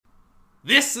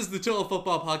This is the Total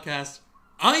Football Podcast.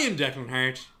 I am Declan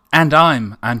Hart. And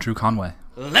I'm Andrew Conway.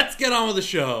 Let's get on with the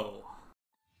show.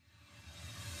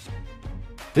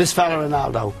 This fella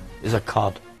Ronaldo is a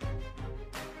cod.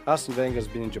 Arsene Wenger's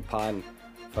been in Japan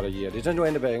for a year. He doesn't know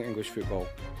anything about English football.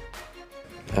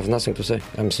 I have nothing to say.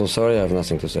 I'm so sorry, I have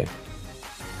nothing to say.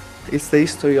 It's the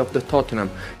history of the Tottenham.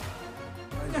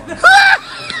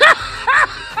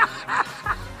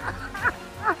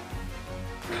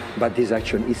 But this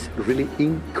action is really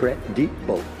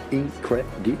incredible.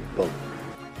 Incredible.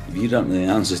 If you don't know the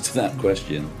answer to that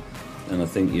question, then I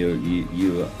think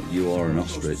you are an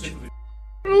ostrich.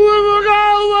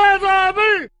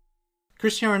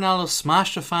 Cristiano Ronaldo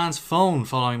smashed a fan's phone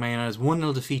following Man United's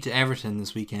 1-0 defeat to Everton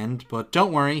this weekend, but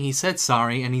don't worry, he said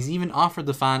sorry and he's even offered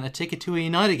the fan a ticket to a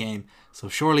United game, so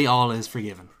surely all is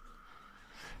forgiven.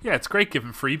 Yeah, it's great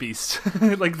giving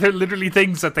freebies. Like, they're literally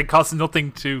things that they cost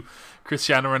nothing to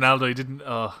Cristiano Ronaldo. He didn't...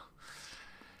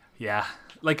 yeah.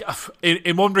 Like,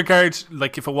 in one regard,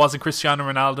 like, if it wasn't Cristiano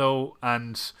Ronaldo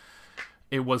and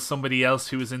it was somebody else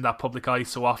who was in that public eye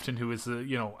so often, who is,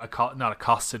 not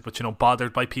accosted, but,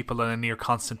 bothered by people on a near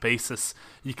constant basis,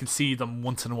 you can see them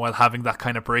once in a while having that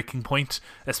kind of breaking point,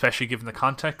 especially given the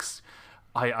context.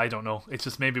 I don't know. It's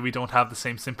just maybe we don't have the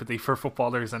same sympathy for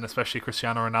footballers and especially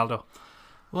Cristiano Ronaldo.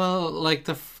 Well, like,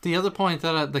 the other point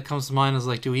that comes to mind is,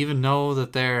 like, do we even know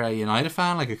that they're a United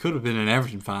fan? Like, it could have been an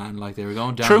Everton fan. Like, they were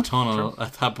going down the tunnel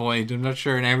at that point. I'm not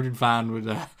sure an Everton fan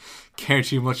would care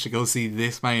too much to go see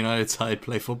this Man United side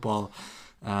play football,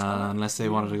 unless they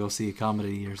wanted to go see a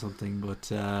comedy or something.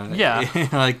 But yeah,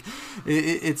 like,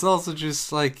 it's also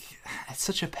just like, it's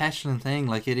such a petulant thing.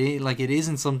 Like, it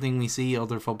isn't something we see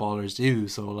other footballers do.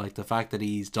 So, like, the fact that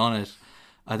he's done it,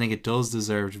 I think it does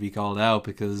deserve to be called out,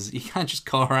 because you can't just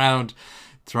go around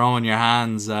throwing your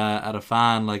hands at a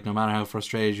fan, like, no matter how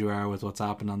frustrated you are with what's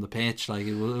happened on the pitch. Like,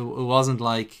 it wasn't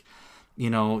like,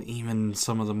 even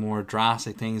some of the more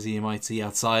drastic things that you might see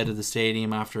outside of the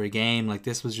stadium after a game. Like,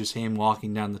 this was just him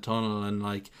walking down the tunnel and,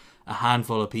 like, a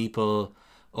handful of people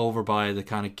over by the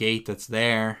kind of gate that's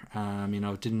there.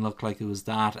 It didn't look like it was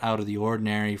that out of the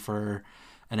ordinary for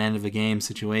an end of a game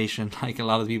situation. Like, a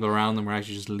lot of the people around them were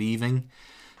actually just leaving.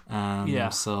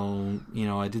 So,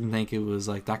 I didn't think it was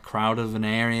like that crowded of an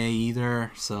area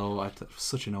either. So it was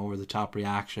such an over the top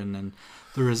reaction, and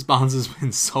the response has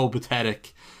been so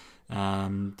pathetic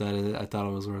that I thought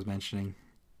it was worth mentioning.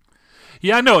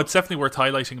 Yeah, no, it's definitely worth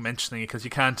highlighting and mentioning, because you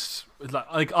can't,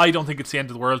 like, I don't think it's the end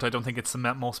of the world. I don't think it's the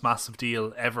most massive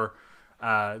deal ever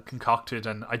concocted,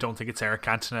 and I don't think it's Eric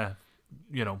Cantona,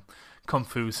 kung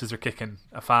fu scissor kicking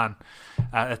a fan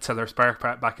at Sellers Park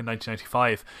back in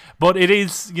 1995. But it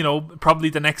is, probably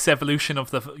the next evolution of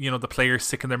the players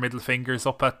sticking their middle fingers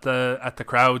up at the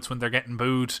crowds when they're getting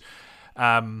booed.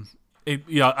 I don't think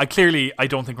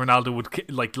Ronaldo would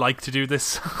like to do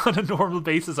this on a normal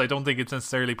basis. I don't think it's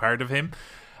necessarily part of him.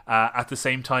 At the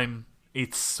same time,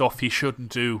 it's stuff he shouldn't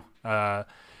do.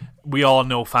 We all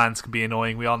know fans can be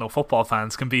annoying. We all know football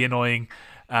fans can be annoying.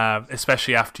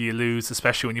 Especially after you lose,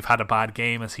 especially when you've had a bad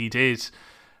game as he did.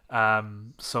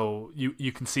 So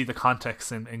you can see the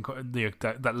context in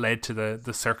that led to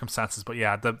the circumstances. But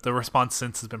yeah, the response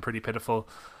since has been pretty pitiful,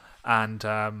 and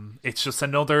it's just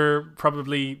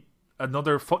probably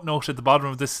another footnote at the bottom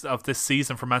of this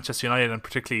season for Manchester United, and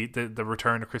particularly the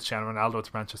return of Cristiano Ronaldo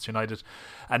to Manchester United.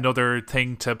 Another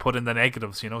thing to put in the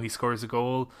negatives. He scores a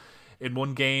goal in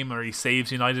one game, or he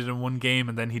saves United in one game,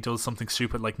 and then he does something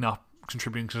stupid like not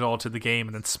contributing at all to the game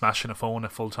and then smashing a phone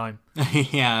at full time.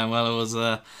 Yeah, well, it was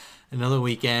another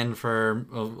weekend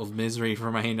of misery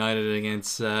for Man United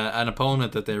against an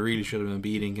opponent that they really should have been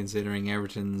beating, considering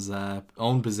Everton's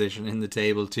own position in the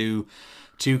table. Two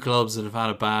clubs that have had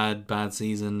a bad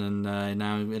season, and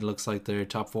now it looks like their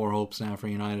top four hopes now for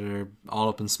United are all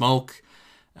up in smoke.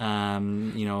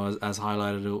 As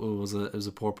highlighted, it was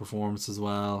a poor performance as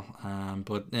well. On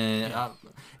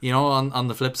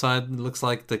the flip side, it looks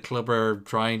like the club are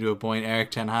trying to appoint Erik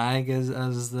ten Hag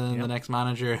as the next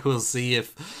manager. We'll see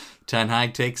if ten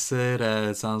Hag takes it.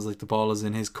 It sounds like the ball is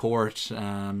in his court.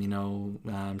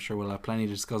 I'm sure we'll have plenty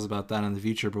to discuss about that in the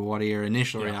future. But what are your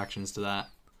initial reactions to that?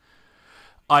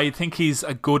 I think he's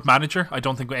a good manager. I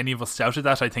don't think any of us doubted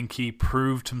that. I think he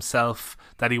proved himself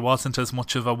that he wasn't as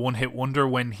much of a one-hit wonder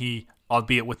when he,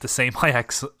 albeit with the same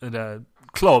Ajax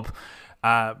club,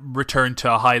 returned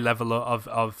to a high level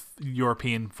of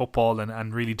European football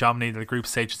and really dominated the group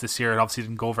stages this year. It obviously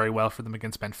didn't go very well for them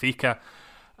against Benfica.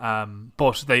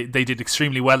 But they did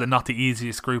extremely well in not the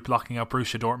easiest group, locking out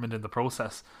Borussia Dortmund in the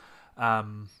process.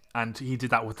 And he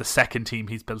did that with the second team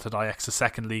he's built at Ajax, the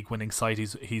second league-winning side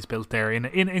he's built there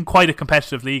in quite a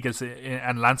competitive league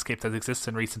and landscape that exists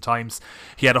in recent times.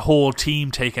 He had a whole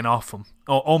team taken off him,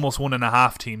 almost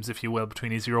 1.5 teams, if you will,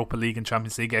 between his Europa League and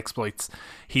Champions League exploits.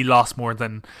 He lost more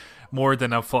than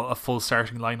a full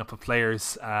starting lineup of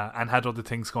players and had other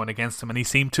things going against him. And he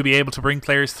seemed to be able to bring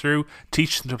players through,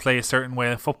 teach them to play a certain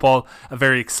way of football, a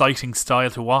very exciting style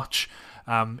to watch.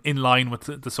 In line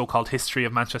with the so-called history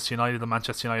of Manchester United, the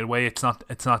Manchester United way. It's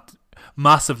not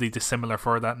massively dissimilar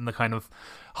for that, in the kind of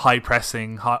high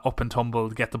pressing, up and tumble,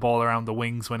 get the ball around the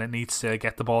wings when it needs to,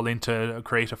 get the ball into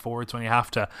creative forwards when you have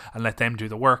to, and let them do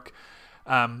the work.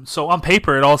 So on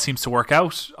paper it all seems to work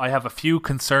out. I have a few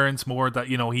concerns more that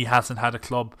he hasn't had a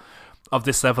club of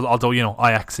this level, although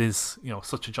Ajax is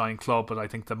such a giant club, but I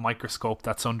think the microscope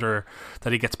that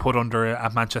he gets put under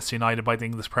at Manchester United by the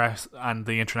English press and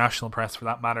the international press for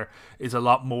that matter is a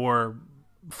lot more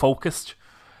focused.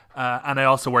 And I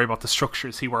also worry about the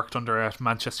structures he worked under at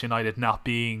Manchester United not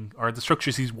being, or the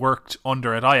structures he's worked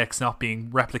under at Ajax not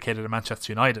being replicated at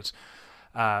Manchester United.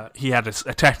 He had a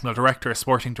technical director, a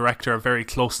sporting director, a very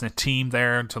close-knit team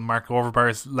there until Mark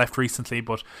Overmars left recently,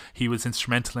 but he was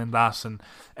instrumental in that, and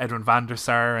Edwin van der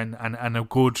Sar and a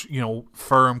good,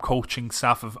 firm coaching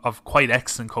staff of quite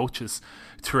excellent coaches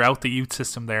throughout the youth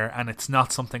system there, and it's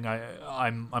not something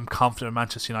I'm confident of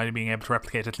Manchester United being able to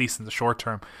replicate, at least in the short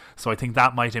term. So I think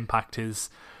that might impact his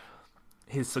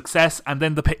success, and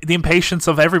then the impatience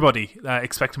of everybody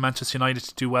expecting Manchester United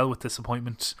to do well with this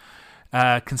appointment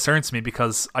concerns me,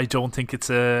 because I don't think it's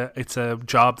a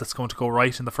job that's going to go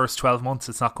right in the first 12 months.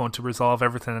 It's not going to resolve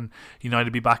everything and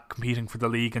United be back competing for the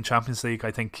league and Champions League.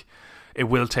 I think it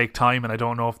will take time, and I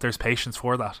don't know if there's patience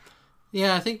for that.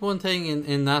 Yeah, I think one thing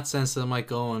in that sense that might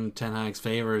go in Ten Hag's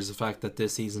favour is the fact that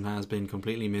this season has been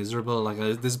completely miserable. Like,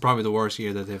 this is probably the worst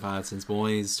year that they've had since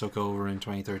Moyes took over in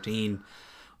 2013.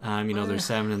 They're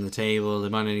 7 in the table. They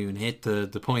might not even hit the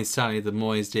points tally that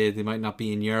Moyes did. They might not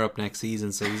be in Europe next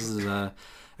season. So this is a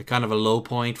kind of a low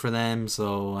point for them.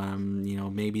 So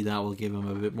maybe that will give them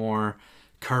a bit more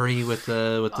curry with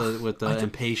the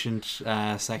impatient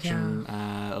section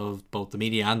of both the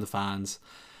media and the fans.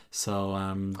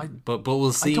 So, but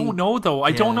we'll see. I don't know though.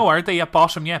 I don't know. Are they at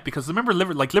bottom yet? Because remember,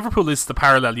 Liverpool is the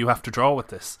parallel you have to draw with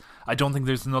this. I don't think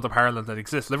there's another parallel that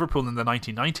exists. Liverpool in the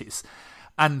 1990s.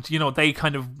 And they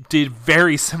kind of did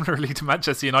very similarly to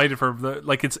Manchester United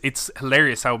it's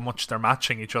hilarious how much they're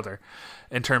matching each other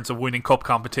in terms of winning cup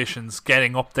competitions,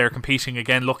 getting up there, competing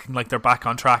again, looking like they're back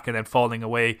on track, and then falling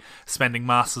away, spending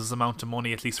massive amount of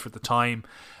money, at least for the time,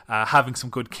 having some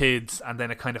good kids, and then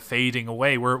it kind of fading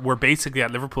away. We're basically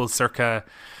at Liverpool circa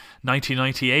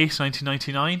 1998,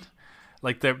 1999.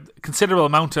 Like, the considerable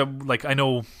amount of, I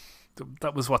know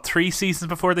that was 3 seasons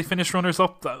before they finished runners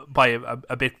up, by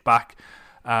a bit back.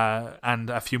 And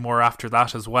a few more after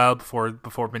that as well, before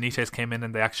Benitez came in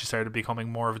and they actually started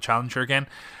becoming more of a challenger again.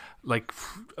 Like,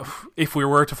 if we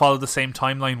were to follow the same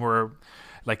timeline, where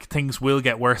things will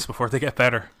get worse before they get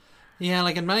better. Yeah,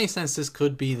 in many sense, this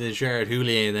could be the Gerard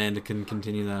Houllier then, to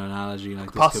continue that analogy.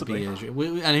 This possibly. Could be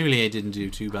and Houllier didn't do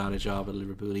too bad a job at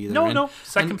Liverpool either. No.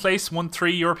 Second place, won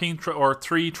 3 European or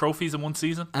 3 trophies in one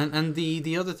season. And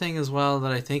the other thing as well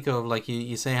that I think of,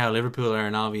 you say how Liverpool are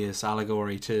an obvious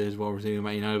allegory to what we're doing with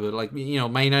Man United, but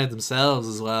Man United themselves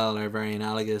as well are very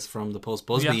analogous from the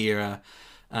post-Busby era.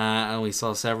 And we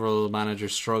saw several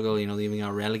managers struggle. They even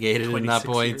got relegated in that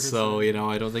point. So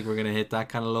I don't think we're going to hit that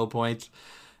kind of low point.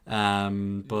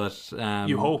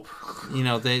 You hope.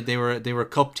 They were a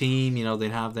cup team.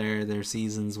 They'd have their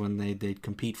seasons when they'd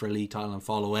compete for a league title and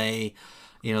fall away.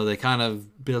 They kind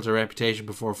of built a reputation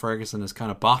before Ferguson as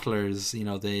kind of bottlers.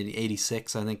 The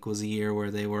 86 I think was a year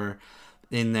where they were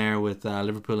in there with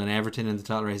Liverpool and Everton in the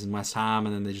title race, and West Ham,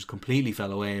 and then they just completely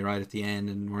fell away right at the end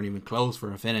and weren't even close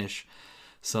for a finish.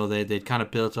 So they'd kind of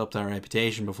built up that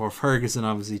reputation before Ferguson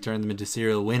obviously turned them into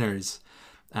serial winners.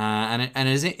 And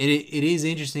it is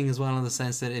interesting as well in the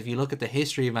sense that if you look at the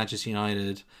history of Manchester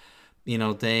United,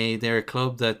 they're a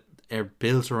club that are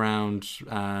built around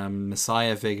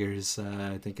messiah figures.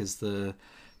 I think is the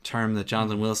term that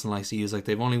Jonathan Wilson likes to use.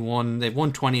 They've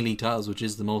won 20 league titles, which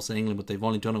is the most in England, but they've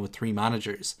only done it with 3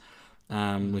 managers,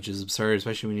 which is absurd,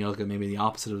 especially when you look at maybe the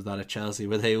opposite of that at Chelsea,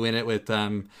 where they win it with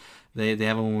they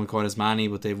haven't won quite as many,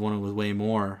 but they've won it with way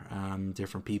more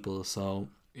different people. So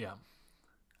yeah.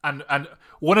 and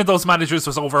one of those managers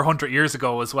was over 100 years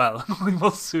ago as well. we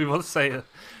must say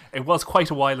it was quite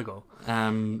a while ago.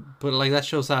 But like that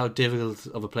shows how difficult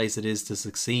of a place it is to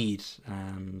succeed.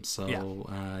 Good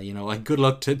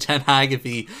luck to Ten Hag if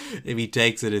he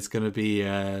takes it. It's going to be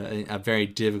a very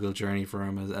difficult journey for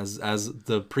him, as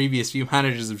the previous few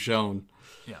managers have shown.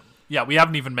 Yeah. We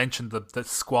haven't even mentioned the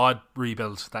squad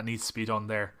rebuild that needs to be done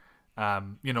there.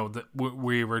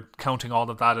 We were counting all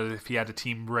of that as if he had a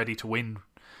team ready to win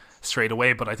straight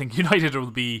away. But I think United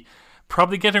will be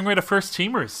probably getting rid of first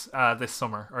teamers this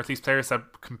summer, or at least players that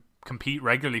compete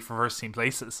regularly for first team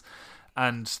places,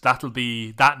 and that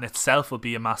in itself will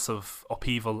be a massive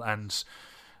upheaval, and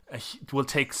it will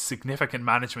take significant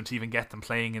management to even get them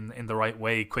playing in the right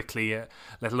way quickly,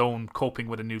 let alone coping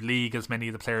with a new league, as many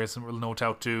of the players will no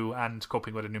doubt do, and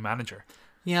coping with a new manager.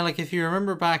 Yeah, like if you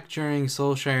remember back during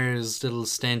Solskjaer's little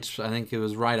stint, I think it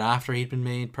was right after he'd been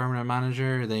made permanent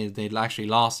manager, they'd actually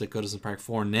lost at Goodison Park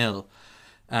 4-0.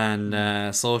 And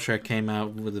Solskjaer came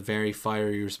out with a very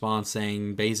fiery response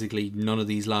saying basically none of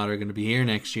these lot are going to be here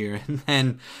next year.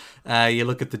 And then you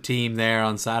look at the team there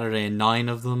on Saturday, and 9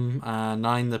 of them,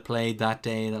 9 that played that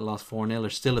day that lost 4-0 are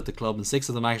still at the club, and 6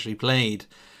 of them actually played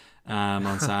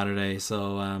on Saturday.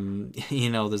 So,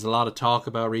 there's a lot of talk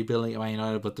about rebuilding at Man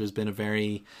United, but there's been a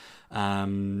very,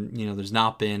 there's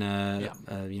not been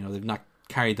they've not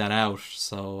carried that out.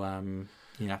 So,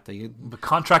 the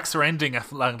contracts are ending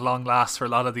at long last for a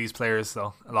lot of these players,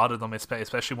 though. A lot of them,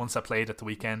 especially ones that played at the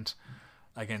weekend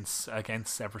against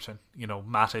Everton.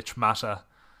 Matic, Mata,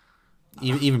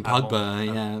 even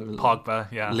Pogba,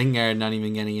 Pogba, yeah. Lingard not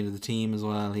even getting into the team as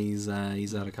well. He's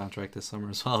out of contract this summer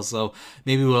as well. So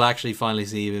maybe we'll actually finally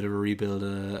see a bit of a rebuild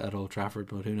at Old Trafford,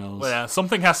 but who knows? Well, yeah,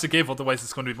 something has to give, otherwise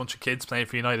it's going to be a bunch of kids playing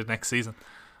for United next season.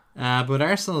 But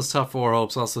Arsenal's top 4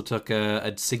 hopes also took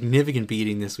a significant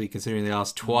beating this week, considering they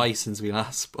lost twice since we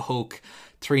last spoke.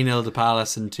 3-0 to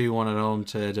Palace and 2-1 at home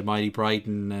to mighty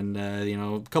Brighton, and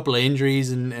a couple of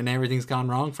injuries and everything's gone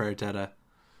wrong for Arteta.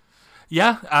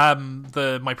 Yeah,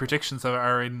 my predictions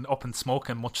are up in smoke,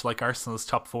 and much like Arsenal's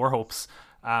top 4 hopes.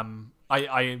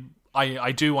 I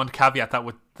do want to caveat that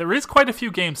there is quite a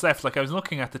few games left. Like I was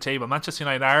looking at the table, Manchester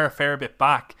United are a fair bit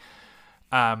back.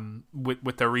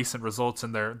 With their recent results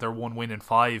and their 1 win in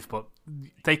 5, but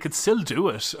they could still do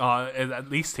it, at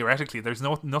least theoretically. There's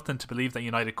nothing to believe that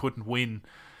United couldn't win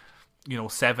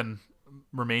 7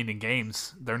 remaining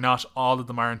games. They're not, all of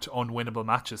them aren't unwinnable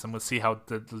matches, and we'll see how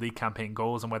the league campaign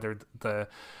goes and whether the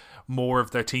more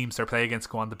of their teams they play against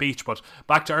go on the beach. But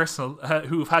back to Arsenal,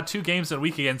 who've had 2 games in a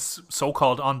week against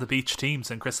so-called on the beach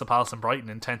teams in Crystal Palace and Brighton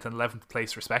in 10th and 11th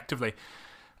place respectively.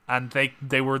 And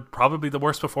they were probably the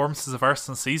worst performances of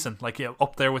Arsenal's season,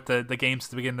 up there with the games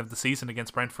at the beginning of the season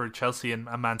against Brentford, Chelsea and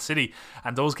Man City.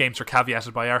 And those games were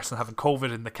caveated by Arsenal having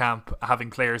COVID in the camp, having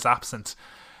players absent,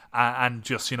 and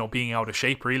just being out of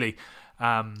shape really.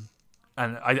 And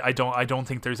I don't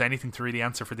think there's anything to really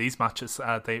answer for these matches.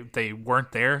 They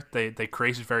weren't there. They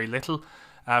created very little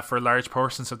for large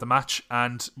portions of the match,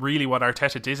 and really what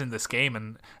Arteta did in this game,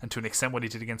 and to an extent what he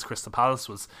did against Crystal Palace,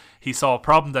 was he saw a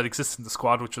problem that existed in the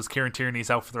squad, which was Kieran Tierney's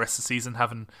out for the rest of the season,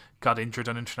 having got injured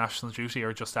on international duty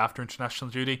or just after international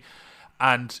duty,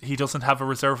 and he doesn't have a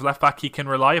reserve left back he can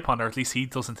rely upon, or at least he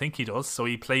doesn't think he does. So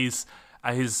he plays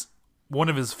one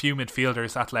of his few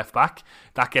midfielders at left back.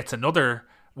 That gets another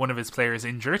one of his players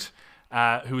injured,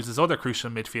 who is his other crucial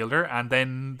midfielder, and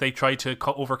then they try to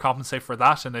overcompensate for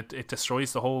that, and it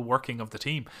destroys the whole working of the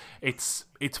team. It's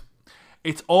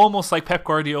almost like Pep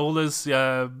Guardiola's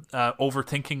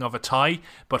overthinking of a tie,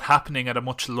 but happening at a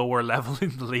much lower level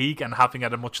in the league and happening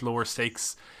at a much lower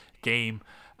stakes game,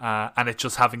 and it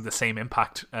just having the same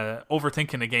impact.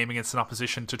 Overthinking a game against an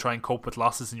opposition to try and cope with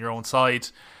losses in your own side,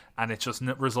 and it's just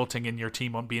resulting in your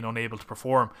team being unable to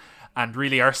perform. And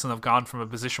really, Arsenal have gone from a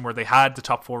position where they had the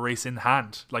top 4 race in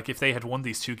hand. Like if they had won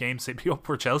these 2 games, they'd be up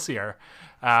where Chelsea are,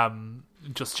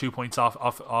 just 2 points off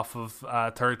of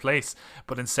 3rd place.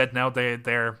 But instead now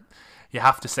they're you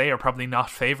have to say are probably not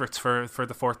favourites for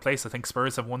the 4th place. I think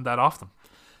Spurs have won that off them.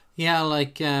 Yeah, I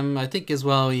think as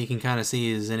well you can kind of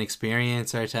see his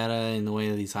inexperience, Arteta, in the way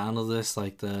that he's handled this.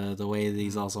 Like the way that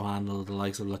he's also handled the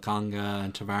likes of Lokonga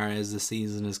and Tavares this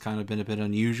season has kind of been a bit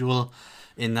unusual,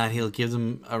 in that he'll give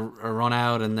them a run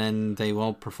out and then they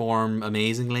won't perform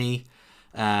amazingly,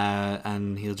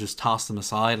 and he'll just toss them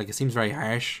aside. Like it seems very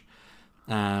harsh.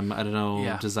 I don't know,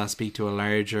 yeah. Does that speak to a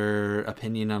larger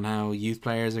opinion on how youth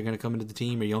players are going to come into the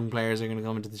team, or young players are going to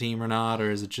come into the team or not,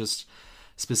 or is it just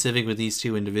specific with these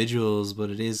 2 individuals? But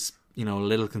it is, a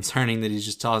little concerning that he's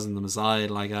just tossing them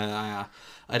aside. Like I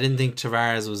didn't think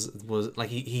Tavares was like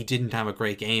he didn't have a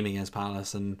great game against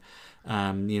Palace, and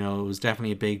It was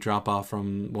definitely a big drop off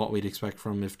from what we'd expect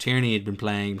from if Tierney had been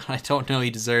playing. But I don't know he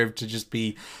deserved to just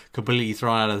be completely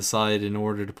thrown out of the side in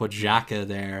order to put Xhaka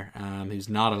there, who's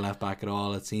not a left back at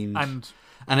all. It seemed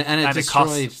and it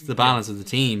destroyed the balance of the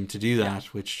team to do that,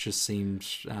 which just seemed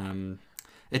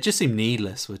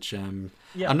needless. Which I'm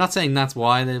not saying that's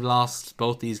why they've lost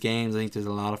both these games. I think there's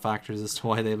a lot of factors as to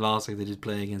why they've lost. Like, they did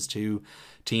play against two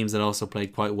teams that also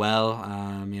played quite well.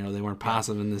 They weren't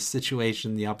passive in this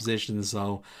situation, the opposition.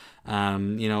 So,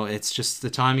 it's just the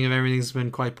timing of everything's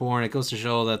been quite poor, and it goes to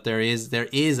show that there is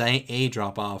a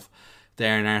drop off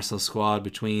there in Arsenal's squad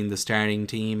between the starting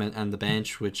team and the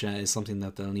bench, which is something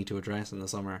that they'll need to address in the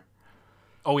summer.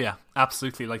 Oh yeah,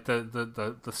 absolutely. Like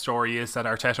the story is that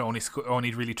Arteta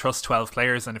only really trusts 12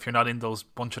 players, and if you're not in those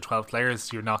bunch of 12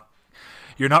 players, you're not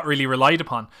really relied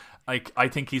upon. Like, I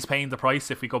think he's paying the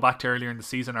price. If we go back to earlier in the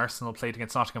season, Arsenal played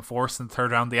against Nottingham Forest in the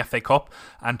third round of the FA Cup,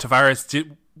 and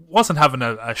Tavares wasn't having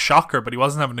a shocker, but he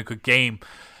wasn't having a good game,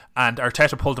 and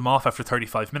Arteta pulled him off after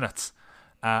 35 minutes.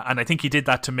 And I think he did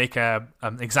that to make an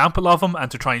example of him and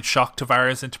to try and shock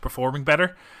Tavares into performing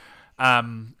better.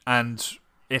 And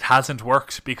it hasn't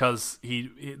worked because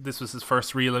this was his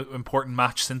first real important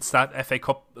match since that FA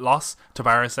Cup loss,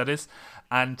 Tavares that is,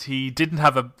 and he didn't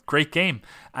have a great game,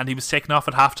 and he was taken off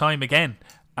at half-time again.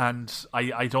 And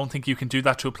I don't think you can do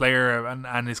that to a player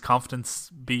and his confidence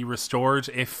be restored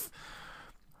if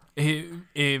you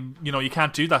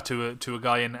can't do that to a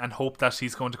guy and hope that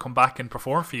he's going to come back and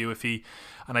perform for you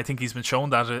and I think he's been shown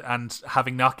that, and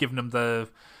having not given him the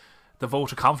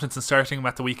vote of confidence in starting him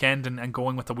at the weekend and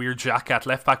going with the weird Xhaka at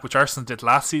left back, which Arsenal did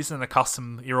last season, and it cost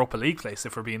them Europa League place.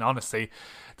 If we're being honest, they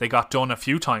got done a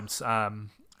few times from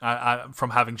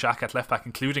having Xhaka at left back,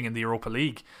 including in the Europa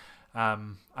League.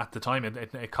 At the time,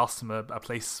 it cost them a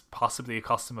place. Possibly it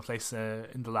cost them a place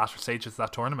in the latter stages of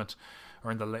that tournament,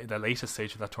 or in the latest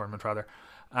stage of that tournament rather.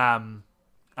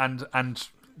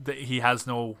 He has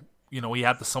no. He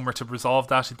had the summer to resolve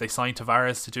that. They signed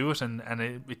Tavares to do it, and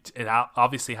it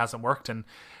obviously hasn't worked. And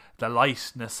the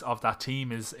lightness of that team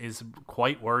is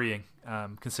quite worrying,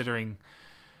 considering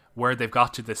where they've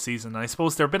got to this season. And I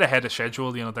suppose they're a bit ahead of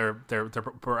schedule. They're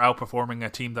outperforming a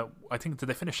team that, I think, did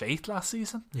they finish 8th last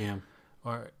season? Yeah.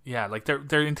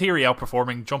 They're in theory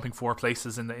outperforming, jumping 4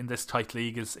 places in this tight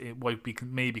league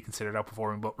maybe considered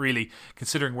outperforming, but really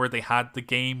considering where they had the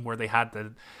game, where they had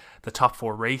the top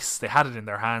 4 race, they had it in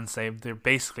their hands. They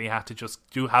basically had to just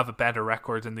have a better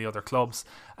record than the other clubs,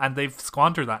 and they've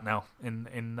squandered that now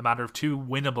in the matter of 2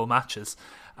 winnable matches,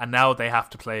 and now they have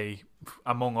to play,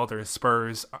 among others,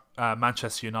 Spurs,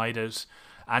 Manchester United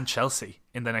and Chelsea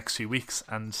in the next few weeks,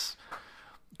 and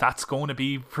that's going to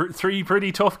be 3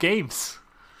 pretty tough games.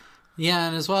 Yeah,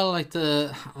 and as well,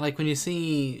 when you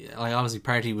see, obviously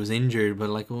Partey was injured, but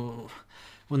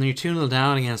when you're 2-0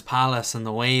 down against Palace, and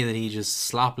the way that he just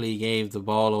sloppily gave the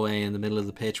ball away in the middle of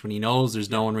the pitch when he knows there's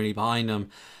no one really behind him,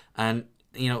 and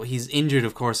he's injured,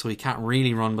 of course, so he can't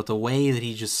really run, but the way that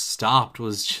he just stopped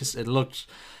was just, it looked,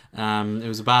 it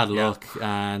was a bad look.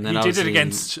 And then he did it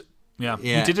against. Yeah,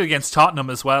 he did it against Tottenham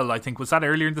as well. I think, was that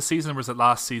earlier in the season or was it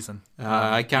last season?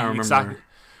 I can't remember. Exactly.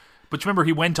 But remember,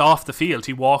 he went off the field.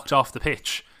 He walked off the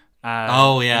pitch. That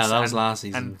was last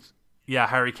season. And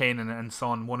Harry Kane and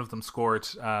Son, one of them scored.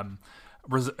 It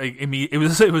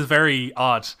was very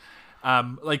odd.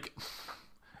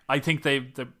 I think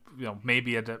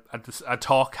maybe a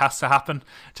talk has to happen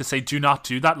to say, do not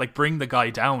do that. Bring the guy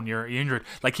down. You're injured.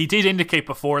 He did indicate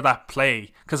before that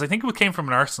play, because I think it came from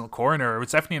an Arsenal corner. It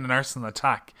was definitely an Arsenal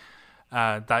attack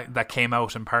that came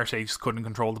out, and Partey just couldn't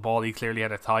control the ball. He clearly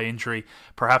had a thigh injury.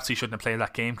 Perhaps he shouldn't have played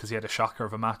that game because he had a shocker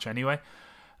of a match anyway.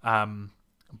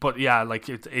 But yeah,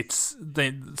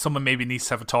 someone maybe needs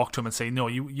to have a talk to him and say, no,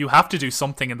 you have to do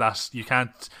something in that. You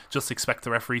can't just expect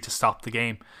the referee to stop the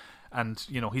game. And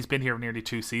he's been here nearly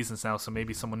 2 seasons now, so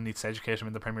maybe someone needs to educate him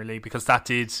in the Premier League, because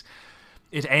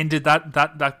it ended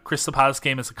that Crystal Palace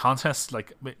game as a contest.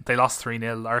 They lost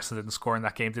 3-0. Arsenal didn't score in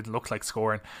that game, didn't look like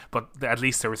scoring, but at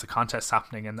least there was a contest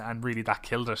happening, and really that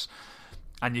killed it.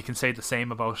 And you can say the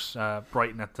same about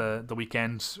Brighton at the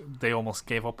weekend. They almost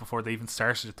gave up before they even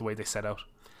started it, the way they set out.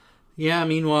 Yeah,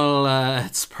 meanwhile,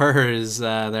 at Spurs,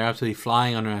 they're absolutely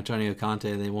flying under Antonio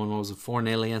Conte. They won,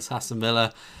 4-0 against Aston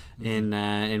Villa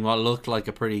in what looked like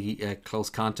a pretty close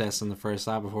contest in the first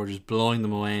half, before just blowing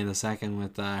them away in the second,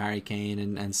 with Harry Kane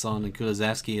and Son and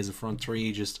Kulusevski as a front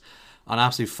 3 just on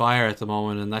absolute fire at the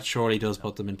moment, and that surely does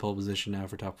put them in pole position now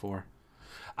for top 4.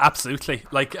 Absolutely.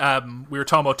 We were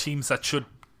talking about teams that should,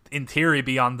 in theory,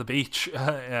 be on the beach.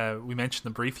 We mentioned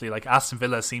them briefly. Aston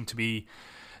Villa seem to be,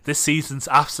 this season's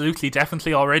absolutely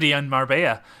definitely already in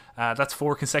Marbella, That's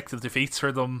 4 consecutive defeats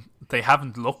for them. They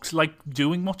haven't looked like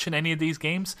doing much in any of these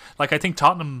games. Like, I think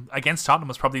Tottenham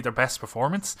was probably their best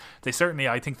performance. They certainly,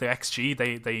 I think the XG,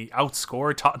 they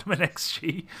outscored Tottenham in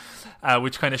XG,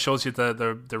 which kind of shows you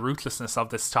the ruthlessness of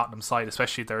this Tottenham side,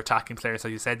 especially their attacking players.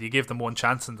 As you said, you give them one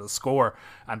chance and they'll score,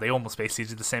 and they almost basically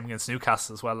did the same against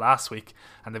Newcastle as well last week,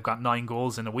 and they've got 9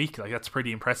 goals in a week. Like, that's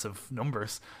pretty impressive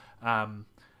numbers.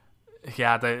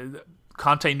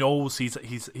 Conte knows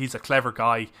he's a clever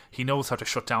guy. He knows how to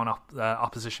shut down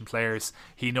opposition players.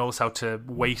 He knows how to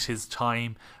wait his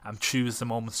time and choose the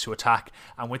moments to attack.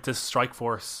 And with this strike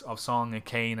force of Song and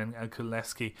Kane and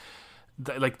Kulusevski,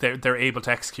 they're able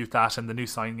to execute that. And the new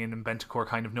signing in Bentancur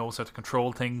kind of knows how to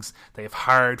control things. They have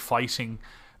hard fighting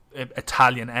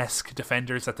Italian-esque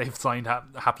defenders that they've signed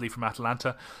happily from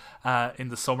Atalanta in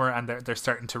the summer, and they're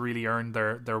starting to really earn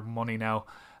their money now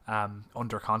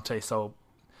under Conte. So,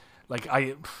 like,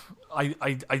 I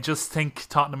just think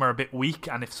Tottenham are a bit weak,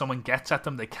 and if someone gets at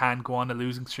them, they can go on a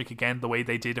losing streak again, the way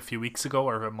they did a few weeks ago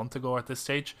or a month ago at this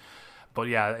stage. But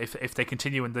yeah, if they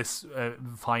continue in this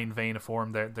fine vein of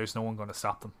form, there's no one going to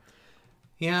stop them.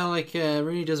 Yeah, like, it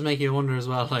really does make you wonder as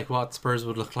well, like, what Spurs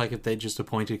would look like if they just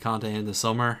appointed Conte in the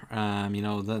summer.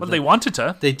 They wanted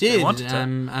to. They did.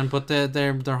 But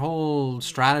their whole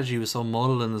strategy was so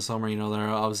muddled in the summer. You know, there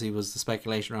obviously was the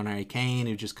speculation around Harry Kane,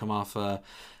 who just come off a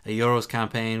Euros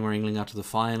campaign where England got to the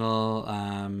final.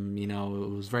 You know, it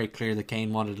was very clear that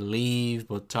Kane wanted to leave,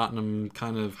 but Tottenham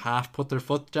kind of half put their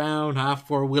foot down, half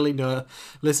were willing to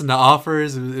listen to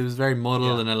offers. It was very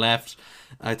muddled, and it left,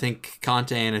 I think,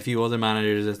 Conte and a few other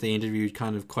managers that they interviewed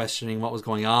kind of questioning what was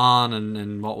going on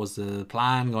and what was the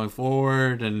plan going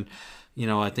forward. And, you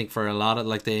know, I think for a lot of,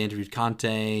 like, they interviewed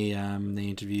Conte, they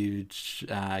interviewed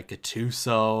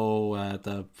Gattuso,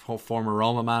 the former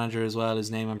Roma manager as well,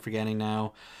 his name I'm forgetting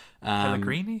now.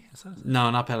 Pellegrini? Is that?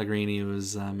 No, not Pellegrini. It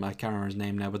was I can't remember his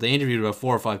name now. But they interviewed about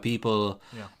 4 or 5 people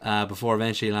before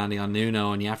eventually landing on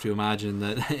Nuno, and you have to imagine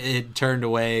that it turned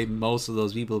away most of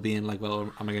those people being like,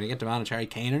 well, am I going to get to manage Harry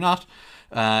Kane or not?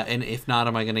 And if not,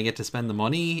 am I going to get to spend the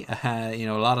money? You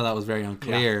know, a lot of that was very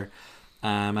unclear.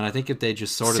 And I think if they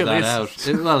just sorted that out,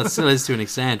 it still is to an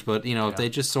extent, but, you know, if they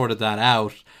just sorted that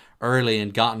out early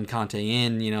and gotten Conte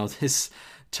in, you know, this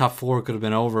top 4 could have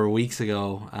been over weeks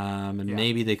ago, and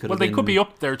maybe they could. Well, they could be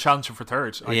up there challenging for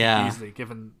third. I think easily,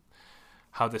 given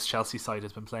how this Chelsea side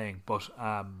has been playing. But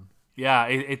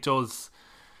it does.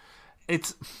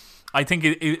 I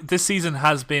think this season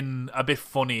has been a bit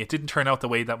funny. It didn't turn out the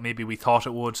way that maybe we thought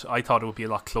it would. I thought it would be a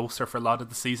lot closer for a lot of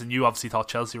the season. You obviously thought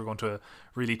Chelsea were going to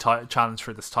really challenge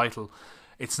for this title.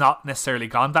 It's not necessarily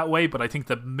gone that way, but I think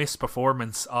the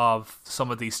misperformance of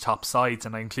some of these top sides,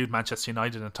 and I include Manchester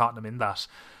United and Tottenham in that,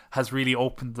 has really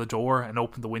opened the door and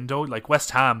opened the window. Like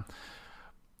West Ham,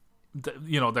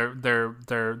 you know,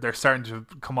 they're starting to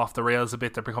come off the rails a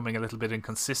bit. They're becoming a little bit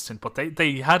inconsistent, but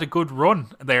they had a good run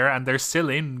there, and they're still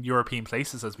in European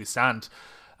places as we stand.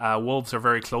 Wolves are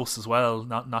very close as well,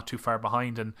 not too far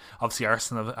behind, and obviously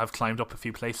Arsenal have climbed up a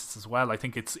few places as well. I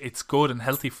think it's good and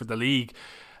healthy for the league.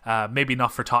 Maybe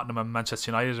not for Tottenham and Manchester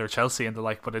United or Chelsea and the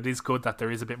like, but it is good that there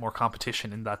is a bit more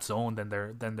competition in that zone than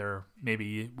they're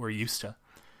maybe we're used to.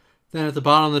 Then at the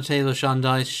bottom of the table, Sean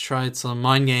Dyche tried some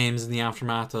mind games in the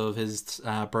aftermath of his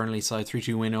Burnley side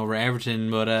 3-2 win over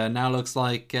Everton, but now looks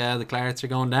like the Clarets are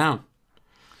going down.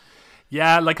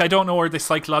 Yeah, like, I don't know, are they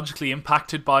psychologically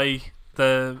impacted by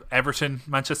the Everton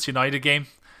Manchester United game,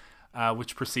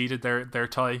 which preceded their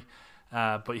tie?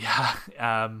 But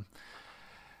yeah,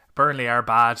 Burnley are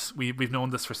bad. We've known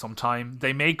this for some time.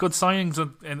 They made good signings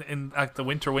in at the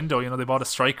winter window. You know, they bought a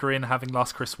striker in, having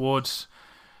lost Chris Wood,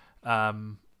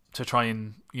 to try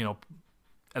and, you know,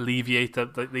 alleviate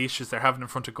the issues they're having in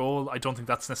front of goal. I don't think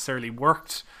that's necessarily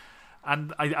worked,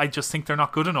 and I just think they're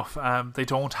not good enough. They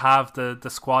don't have the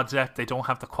squad depth. They don't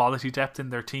have the quality depth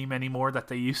in their team anymore that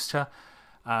they used to.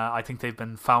 I think they've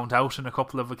been found out in a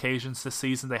couple of occasions this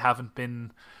season. They haven't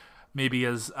been maybe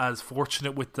as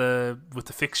fortunate with the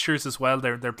fixtures as well.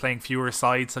 They're playing fewer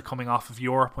sides coming off of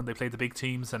Europe when they play the big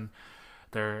teams, and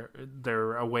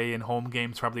their away and home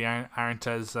games probably aren't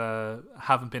as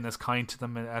haven't been as kind to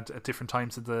them at different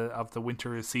times of the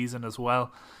winter season as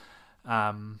well,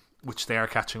 which they are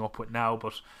catching up with now.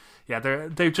 But yeah,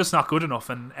 they're just not good enough,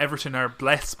 and Everton are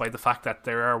blessed by the fact that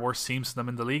there are worse teams than them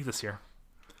in the league this year.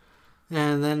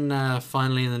 And then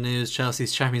finally in the news,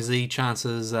 Chelsea's Champions League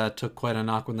chances took quite a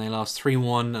knock when they lost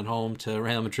 3-1 at home to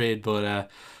Real Madrid. But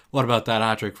what about that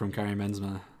hat-trick from Karim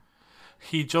Benzema?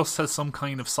 He just has some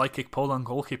kind of psychic pull on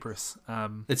goalkeepers.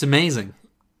 It's amazing.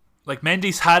 Like,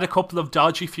 Mendy's had a couple of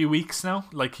dodgy few weeks now.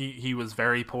 Like, he was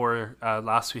very poor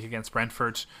last week against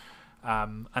Brentford,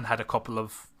 and had a couple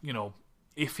of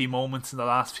iffy moments in the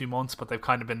last few months, but they've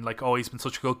kind of been like, oh, he's been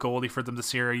such a good goalie for them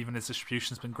this year. Even his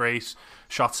distribution's been great.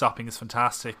 Shot stopping is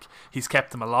fantastic. He's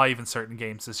kept them alive in certain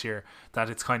games this year that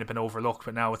it's kind of been overlooked,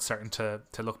 but now it's starting to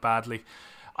look badly.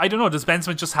 I don't know, does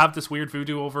Benzema just have this weird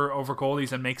voodoo over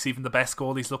goalies and makes even the best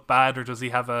goalies look bad, or does he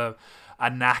have a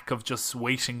knack of just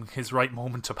waiting his right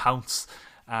moment to pounce?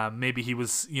 Maybe he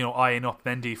was, eyeing up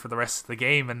Mendy for the rest of the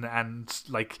game and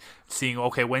like seeing,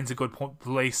 okay, when's a good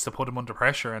place to put him under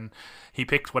pressure, and he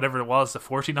picked whatever it was, the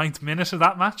 49th minute of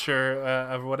that match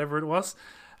or whatever it was,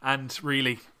 and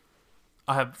really,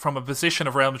 from a position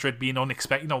of Real Madrid being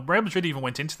unexpected, Real Madrid even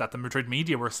went into that. The Madrid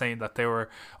media were saying that they were,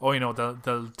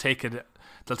 they'll take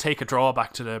a draw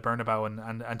back to the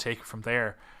Bernabeu and take it from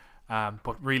there,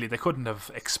 but really they couldn't have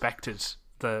expected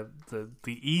the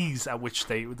ease at which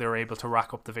they were able to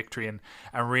rack up the victory and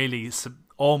really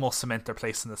almost cement their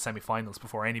place in the semi-finals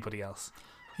before anybody else.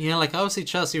 Yeah, like obviously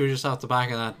Chelsea were just off the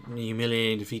back of that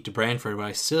humiliating defeat to Brentford, but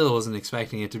I still wasn't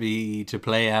expecting it to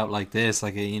play out like this.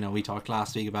 Like, we talked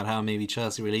last week about how maybe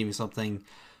Chelsea were leaving something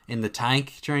in the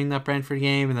tank during that Brentford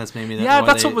game, and that's maybe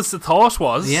what was the thought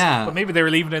was. Yeah, but maybe they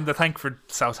were leaving it in the tank for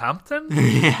Southampton.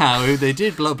 Yeah, they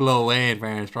did blow away. In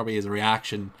fairness, probably as a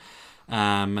reaction.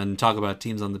 And talk about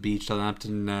teams on the beach,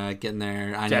 Southampton getting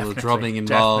their annual drubbing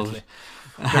involved.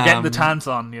 Definitely. They're getting the tans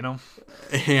on,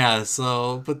 Yeah.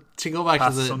 So, but to go back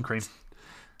to the sun cream,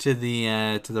 to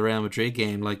the Real Madrid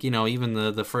game, like even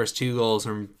the first 2 goals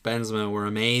from Benzema were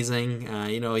amazing.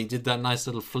 He did that nice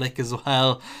little flick as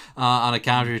well on a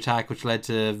counter attack, which led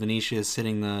to Vinicius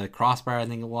hitting the crossbar. I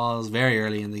think it was very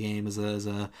early in the game as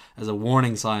a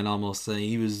warning sign almost.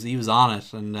 He was on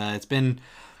it, and it's been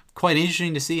quite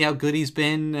interesting to see how good he's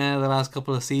been the last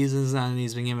couple of seasons, and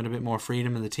he's been given a bit more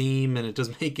freedom in the team, and it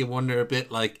does make you wonder a bit,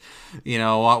 like,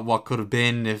 what could have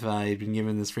been if he'd been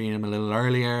given this freedom a little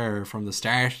earlier or from the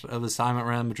start of his time at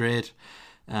Real Madrid.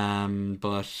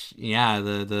 But yeah,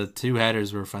 the 2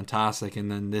 headers were fantastic,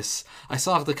 and then I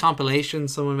saw the compilation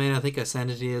someone made, I think I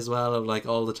sent it to you as well, of like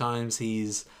all the times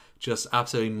he's just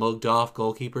absolutely mugged off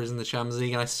goalkeepers in the Champions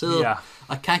League, and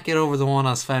I can't get over the one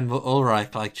on Sven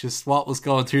Ulreich. Like, just what was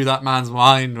going through that man's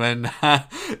mind when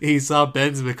he saw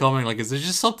Benzema coming. Like, is there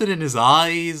just something in his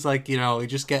eyes? Like, he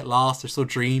just get lost. They're so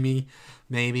dreamy,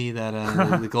 maybe, that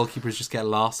the goalkeepers just get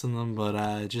lost in them. But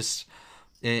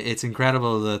it's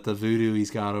incredible that the voodoo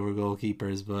he's got over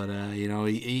goalkeepers, but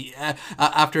he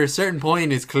after a certain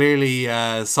point, it's clearly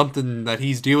something that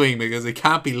he's doing, because it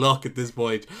can't be luck at this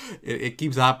point. It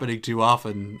keeps happening too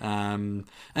often, and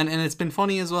it's been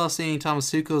funny as well seeing Thomas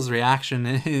Tuchel's reaction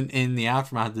in the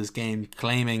aftermath of this game,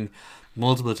 claiming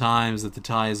multiple times that the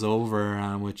tie is over,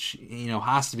 which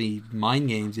has to be mind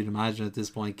games, you'd imagine, at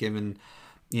this point, given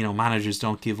managers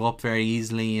don't give up very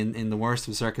easily in the worst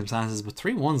of circumstances. But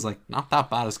 3-1's like not that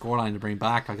bad a scoreline to bring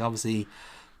back. Like, obviously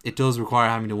it does require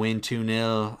having to win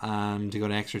 2-0 to go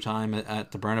to extra time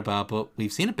at the Bernabeu, but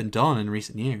we've seen it been done in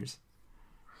recent years.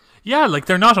 Yeah, like,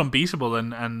 they're not unbeatable,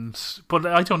 but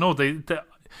I don't know, they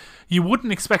you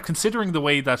wouldn't expect, considering the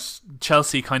way that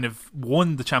Chelsea kind of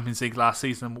won the Champions League last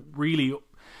season, really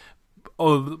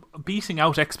beating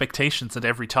out expectations at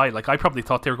every tie. Like, I probably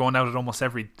thought they were going out at almost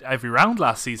every round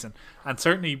last season, and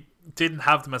certainly didn't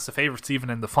have them as the favourites even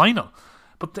in the final.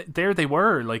 But there they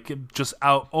were, like, just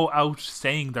out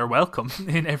saying they're welcome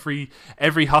in every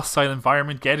hostile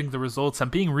environment, getting the results and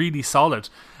being really solid.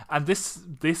 And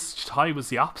this tie was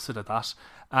the opposite of that.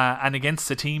 And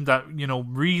against a team that,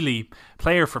 really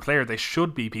player for player they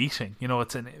should be beating.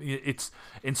 It's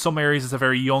in some areas it's a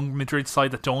very young Madrid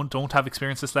side that don't have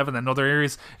experience this level. In other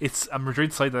areas it's a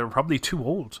Madrid side that are probably too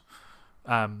old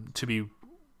to be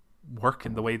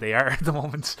working the way they are at the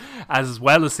moment, as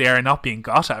well as they are not being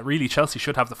got at. Really, Chelsea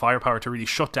should have the firepower to really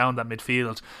shut down that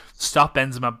midfield, stop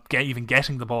Benzema even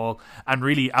getting the ball, and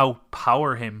really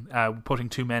outpower him, putting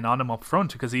 2 men on him up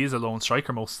front, because he is a lone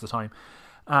striker most of the time.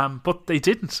 But they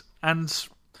didn't, and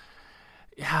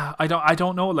yeah, I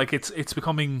don't know. Like, it's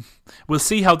becoming. We'll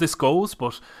see how this goes,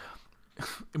 but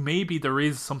maybe there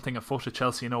is something afoot at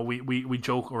Chelsea. We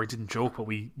joke, or I didn't joke, but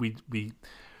we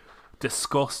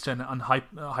discussed and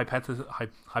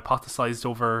hypothesized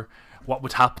over what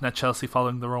would happen at Chelsea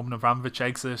following the Roman Abramovich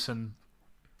exit, and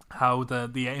how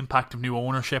the impact of new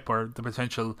ownership, or the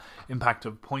potential impact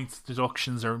of points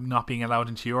deductions, or not being allowed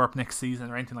into Europe next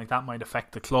season, or anything like that, might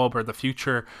affect the club or the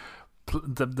future,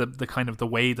 the kind of the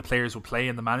way the players will play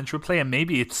and the manager will play. And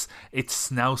maybe it's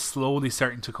now slowly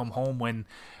starting to come home when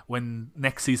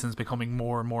next season's becoming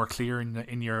more and more clear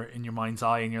in your mind's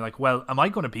eye, and you're like, well, am I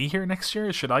going to be here next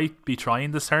year? Should I be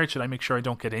trying this hard? Should I make sure I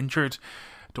don't get injured?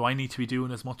 Do I need to be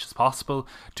doing as much as possible?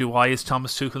 Do I, as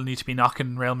Thomas Tuchel, need to be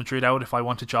knocking Real Madrid out if I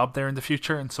want a job there in the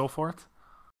future, and so forth?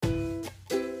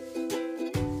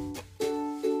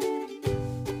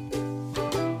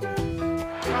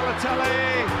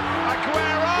 Balotelli,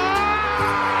 Aguero!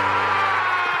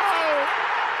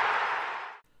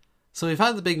 So we've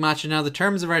had the big match, and now the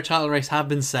terms of our title race have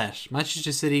been set.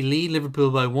 Manchester City lead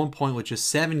Liverpool by 1 point with just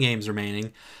 7 games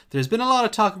remaining. There's been a lot of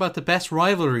talk about the best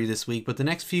rivalry this week, but the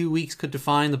next few weeks could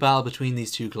define the battle between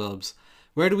these two clubs.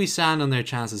 Where do we stand on their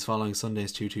chances following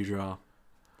Sunday's 2-2 draw?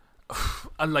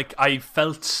 I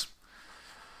felt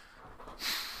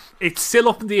it's still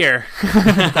up in the air.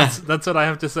 that's what I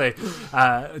have to say.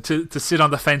 To sit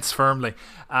on the fence firmly.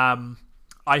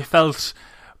 I felt.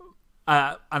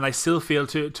 And I still feel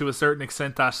to a certain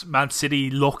extent that Man City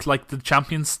look like the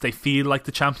champions. They feel like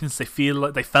the champions. They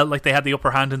felt like they had the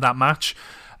upper hand in that match.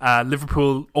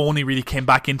 Liverpool only really came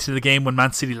back into the game when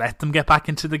Man City let them get back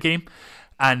into the game.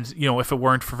 And, if it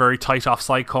weren't for very tight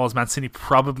offside calls, Man City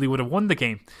probably would have won the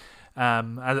game.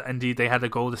 Indeed, they had a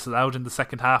goal disallowed in the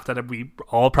second half that we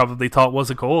all probably thought was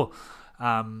a goal.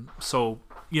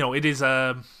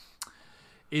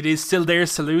 It is still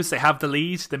theirs to lose. They have the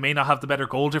lead. They may not have the better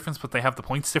goal difference, but they have the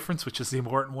points difference, which is the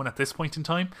important one at this point in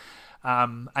time.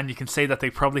 And you can say that they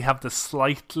probably have the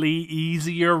slightly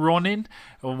easier run in,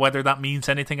 whether that means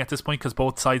anything at this point, because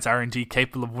both sides are indeed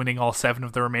capable of winning all 7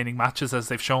 of the remaining matches, as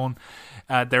they've shown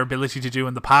their ability to do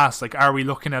in the past. Like, are we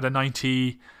looking at a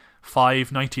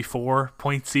 95, 94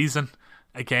 point season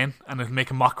again? And it'll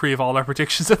make a mockery of all our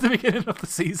predictions at the beginning of the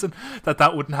season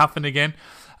that wouldn't happen again.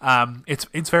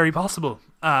 It's very possible.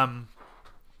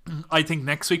 I think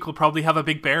next week will probably have a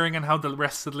big bearing on how the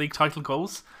rest of the league title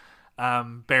goes.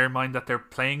 Bear in mind that they're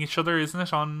playing each other, isn't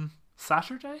it, on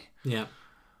Saturday? Yeah.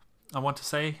 I want to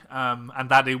say. And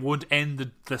that it would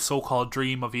end the so-called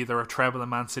dream of either a treble in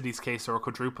Man City's case or a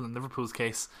quadruple in Liverpool's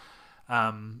case.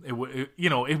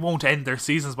 It won't end their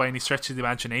seasons by any stretch of the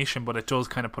imagination, but it does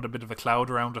kind of put a bit of a cloud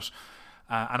around it.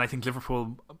 And I think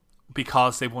Liverpool,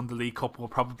 because they won the League Cup, will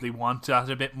probably want that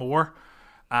a bit more.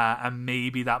 And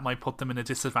maybe that might put them in a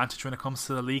disadvantage when it comes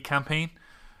to the league campaign,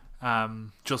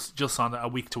 just on a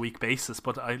week-to-week basis.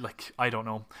 But I don't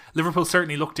know. Liverpool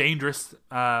certainly looked dangerous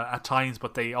at times,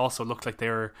 but they also looked like they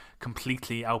were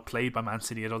completely outplayed by Man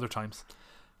City at other times.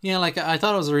 Yeah, I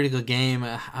thought it was a really good game.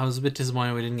 I was a bit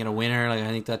disappointed we didn't get a winner. I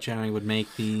think that generally would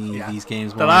make these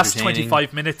games more the last entertaining.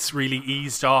 25 minutes really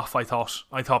eased off. I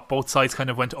thought both sides kind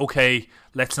of went, okay,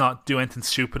 let's not do anything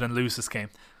stupid and lose this game.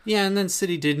 Yeah, and then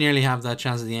City did nearly have that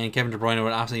chance at the end. Kevin De Bruyne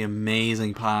with an absolutely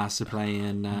amazing pass to play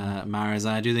in Mahrez.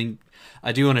 And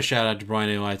I do want to shout out De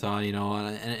Bruyne, who I thought, in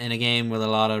a game with a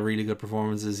lot of really good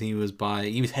performances, he was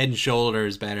head and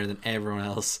shoulders better than everyone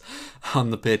else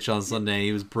on the pitch on Sunday.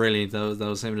 He was brilliant. That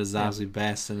was him at his absolute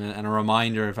best, and a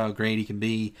reminder of how great he can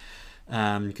be,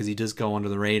 because he does go under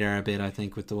the radar a bit, I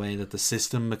think, with the way that the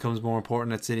system becomes more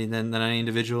important at City than any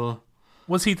individual.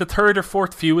 Was he the third or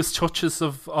fourth fewest touches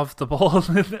of the ball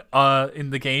in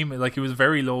the game? Like, it was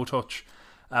very low touch,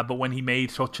 but when he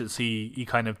made touches, they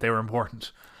were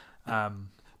important.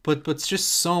 But just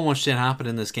so much did happen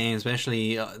in this game,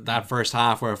 especially that first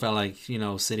half where it felt like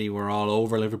City were all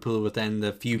over Liverpool, but then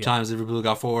the few times Liverpool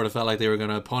got forward, it felt like they were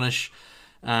going to punish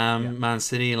Man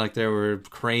City. Like, there were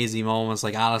crazy moments,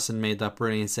 like Alisson made that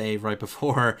brilliant save right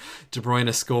before De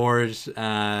Bruyne scored.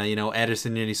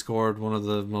 Ederson nearly scored one of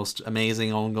the most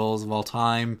amazing own goals of all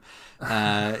time.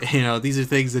 These are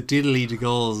things that did lead to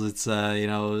goals. It's it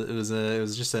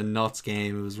was just a nuts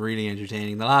game. It was really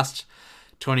entertaining. The last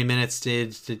 20 minutes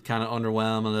did kind of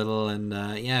underwhelm a little, and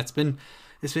it's been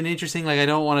interesting. Like, I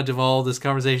don't want to devolve this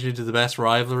conversation into the best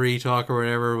rivalry talk or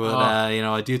whatever, but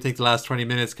I do think the last 20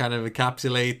 minutes kind of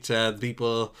encapsulate the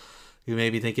people who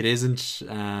maybe think it isn't.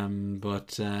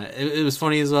 But it was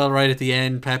funny as well. Right at the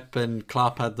end, Pep and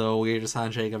Klopp had the weirdest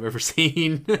handshake I've ever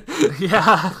seen.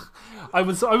 Yeah, I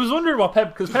was wondering what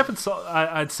Pep, because Pep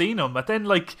I'd seen him, but then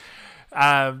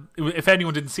if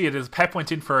anyone didn't see it, is Pep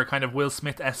went in for a kind of Will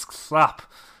Smith-esque slap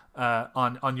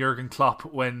on Jurgen Klopp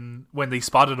when they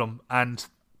spotted him, and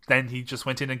then he just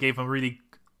went in and gave him a really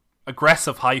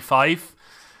aggressive high five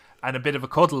and a bit of a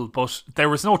cuddle, but there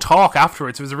was no talk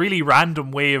afterwards. It was a really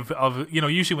random way of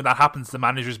usually when that happens, the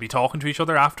managers be talking to each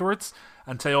other afterwards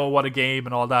and say, oh, what a game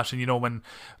and all that. And when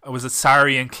was it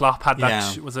Sarri and Klopp had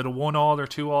that, was it a 1-1 or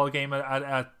 2-2 game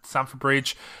at Stamford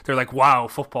Bridge? They're like, wow,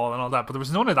 football and all that, but there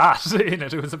was none of that in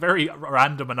it. It was a very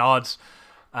random and odd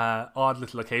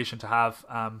little occasion to have.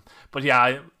 But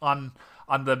yeah, on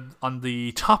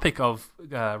the topic of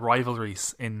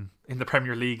rivalries in the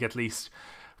Premier League, at least,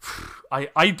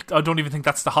 I don't even think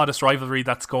that's the hottest rivalry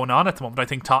that's going on at the moment. I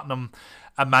think Tottenham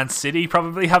and Man City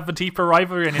probably have a deeper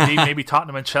rivalry, and indeed maybe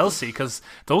Tottenham and Chelsea, because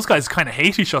those guys kind of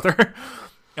hate each other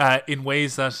in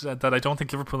ways that I don't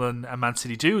think Liverpool and Man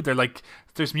City do. They're like,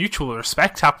 there's mutual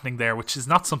respect happening there, which is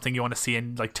not something you want to see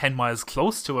in like 10 miles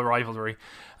close to a rivalry.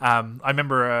 I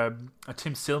remember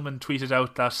Tim Stillman tweeted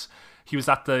out that he was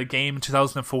at the game in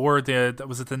 2004. Was it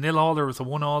the 0-0 or was it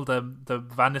 1-0? The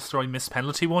Van Nistelrooy missed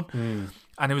penalty one.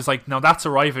 And it was like, now that's a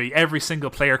rivalry. Every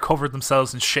single player covered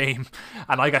themselves in shame,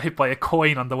 and I got hit by a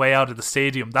coin on the way out of the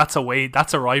stadium. That's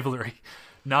a rivalry,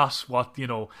 not what,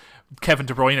 Kevin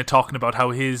De Bruyne talking about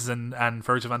how his and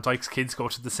Virgil van Dijk's kids go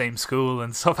to the same school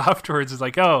and stuff afterwards. It's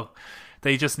like, oh,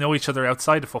 they just know each other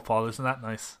outside of football. Isn't that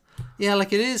nice? Yeah,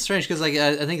 like it is strange because like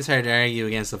I think it's hard to argue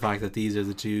against the fact that these are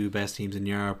the two best teams in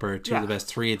Europe, or two of the best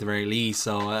three at the very least.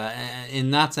 So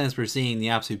in that sense, we're seeing the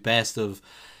absolute best of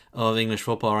English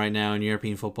football right now and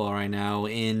European football right now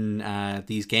in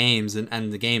these games,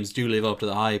 and the games do live up to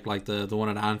the hype. Like the one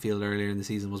at Anfield earlier in the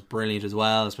season was brilliant as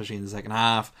well, especially in the second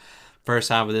half. First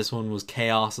half of this one was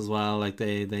chaos as well. Like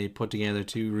they put together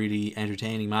two really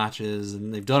entertaining matches,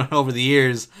 and they've done it over the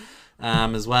years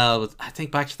as well. But I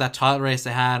think back to that title race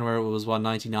they had where it was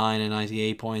 99 and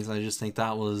 98 points. I just think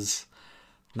that was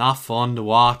not fun to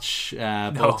watch.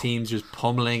 Both teams just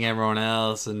pummeling everyone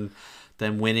else and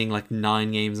them winning like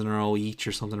 9 games in a row each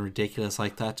or something ridiculous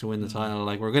like that to win the title.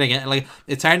 Like we're gonna get, like,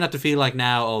 it's hard not to feel like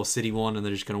now, City won and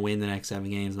they're just gonna win the next 7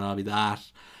 games and that'll be that.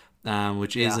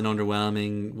 Which is an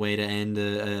underwhelming way to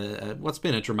end what's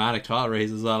been a dramatic title race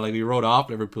as well. Like we wrote off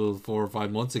Liverpool 4 or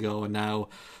 5 months ago, and now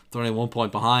they're only 1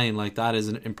 point behind. Like that is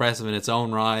impressive in its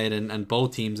own right, and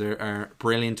both teams are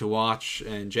brilliant to watch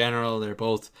in general. They're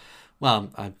both,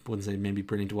 well, I wouldn't say maybe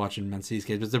brilliant to watch in Man City's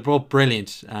case, but they're both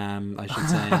brilliant, I should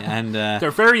say. And they're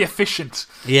very efficient.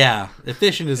 Yeah,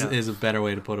 efficient is a better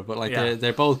way to put it. But like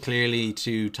they're both clearly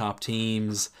two top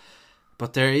teams.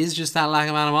 But there is just that lack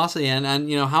of animosity, and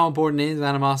how important is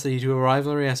animosity to a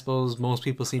rivalry? I suppose most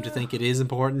people seem to think it is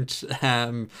important.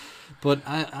 But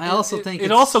I also think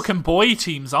it also can buoy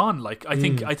teams on. Like I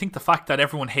think the fact that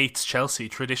everyone hates Chelsea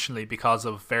traditionally because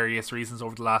of various reasons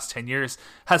over the last 10 years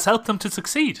has helped them to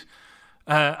succeed.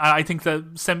 I think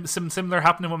that similar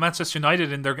happening with Manchester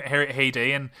United in their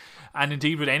heyday, and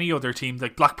indeed with any other team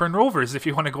like Blackburn Rovers. If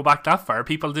you want to go back that far,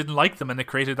 people didn't like them, and it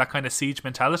created that kind of siege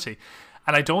mentality.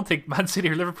 And I don't think Man City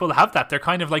or Liverpool have that. They're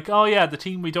kind of like, oh yeah, the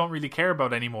team we don't really care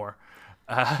about anymore.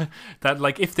 That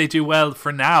like if they do well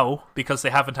for now, because they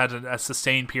haven't had a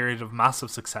sustained period of massive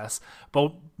success,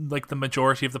 but like the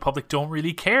majority of the public don't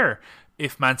really care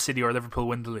if Man City or Liverpool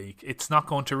win the league. It's not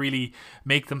going to really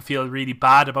make them feel really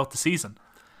bad about the season.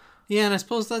 Yeah, and I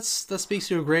suppose that speaks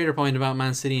to a greater point about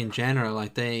Man City in general.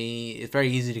 Like it's very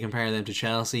easy to compare them to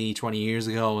Chelsea 20 years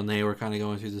ago when they were kind of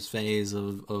going through this phase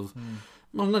of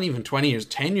well, not even 20 years,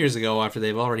 10 years ago, after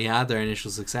they've already had their initial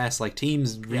success. Like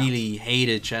teams really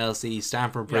hated Chelsea.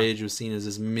 Stamford Bridge was seen as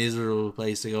this miserable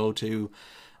place to go to.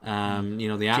 The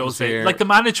atmosphere, Jose, like the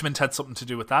management had something to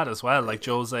do with that as well, like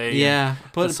Jose.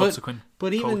 But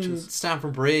even coaches.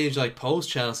 Stamford Bridge, like post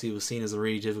Chelsea, was seen as a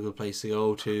really difficult place to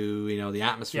go to. The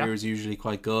atmosphere was usually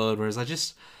quite good.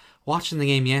 Whereas watching the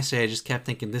game yesterday, I just kept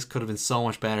thinking this could have been so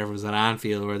much better if it was at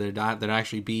Anfield, where there'd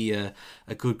actually be a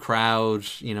good crowd.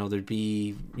 There'd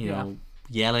be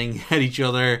yelling at each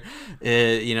other.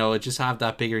 It just have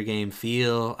that bigger game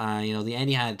feel. The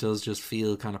Etihad does just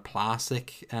feel kind of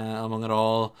plastic among it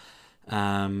all.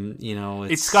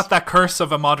 It's got that curse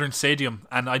of a modern stadium,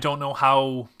 and I don't know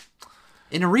how.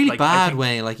 In a really bad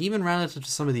way, like even relative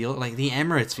to some of the other, like the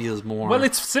Emirates feels more. Well,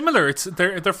 it's similar.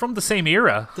 They're from the same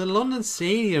era. The London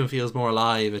Stadium feels more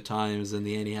alive at times than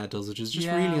the Etihad does, which is just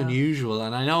really unusual.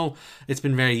 And I know it's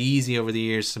been very easy over the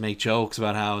years to make jokes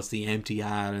about how it's the empty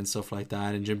hat and stuff like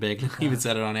that. And Jim Beglin even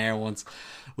said it on air once,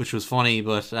 which was funny.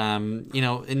 But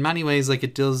in many ways, like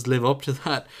it does live up to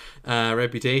that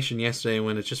reputation. Yesterday,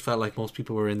 when it just felt like most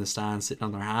people were in the stands sitting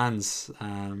on their hands,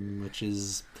 which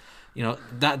is.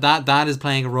 That is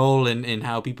playing a role in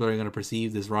how people are going to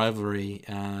perceive this rivalry.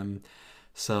 I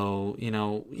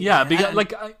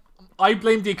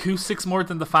blame the acoustics more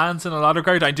than the fans in a lot of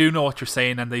regard. I do know what you're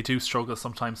saying, and they do struggle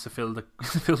sometimes to fill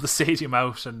the stadium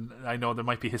out, and I know there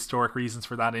might be historic reasons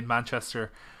for that in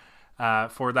Manchester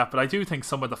for that, but I do think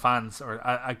some of the fans, or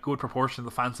a good proportion of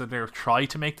the fans, are there try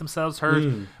to make themselves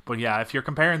heard. But yeah, if you're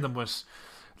comparing them with,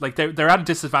 like, they're at a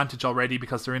disadvantage already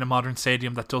because they're in a modern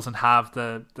stadium that doesn't have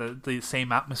the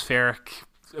same atmospheric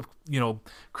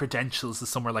credentials as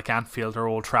somewhere like Anfield or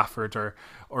Old Trafford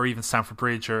or even Stamford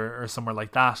Bridge or somewhere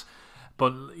like that.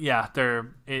 But yeah,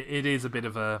 it is a bit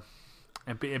of a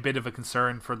a bit of a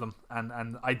concern for them.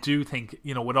 And I do think,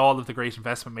 with all of the great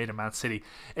investment made in Man City,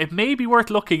 it may be worth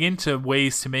looking into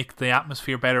ways to make the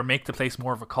atmosphere better, make the place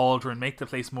more of a cauldron, make the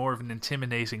place more of an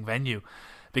intimidating venue,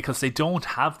 because they don't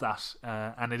have that,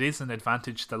 and it is an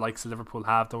advantage the likes of Liverpool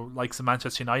have, the likes of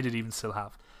Manchester United even still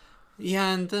have.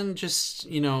 Yeah, and then just,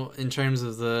 in terms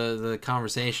of the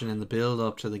conversation and the build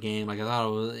up to the game, like I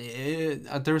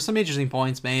thought there were some interesting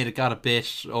points made. It got a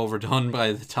bit overdone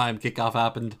by the time kickoff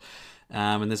happened.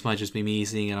 And this might just be me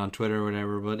seeing it on Twitter or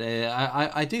whatever, but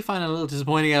I do find it a little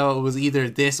disappointing how it was either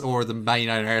this or the Man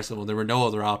United Arsenal. There were no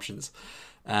other options.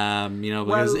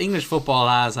 Because English football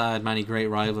has had many great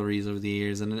rivalries over the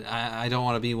years, and I don't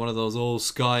want to be one of those old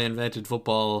Sky invented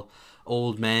football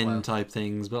old men type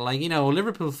things, but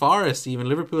Liverpool Forest, even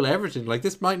Liverpool Everton,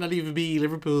 this might not even be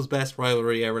Liverpool's best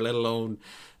rivalry ever, let alone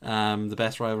the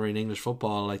best rivalry in English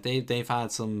football. They've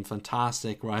had some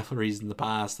fantastic rivalries in the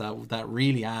past that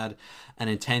really had an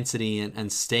intensity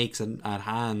and stakes at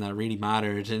hand that really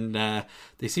mattered, and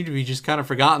they seem to be just kind of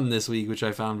forgotten this week, which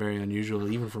I found very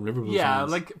unusual, even from Liverpool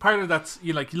fans. Part of that's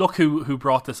look who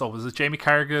brought this up. Was it Jamie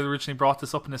Carragher originally brought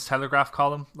this up in his Telegraph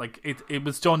column? It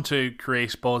was done to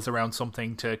create buzz around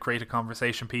something, to create a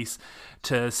conversation piece,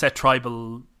 to set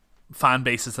tribal fan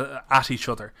bases at each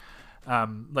other.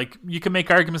 You can make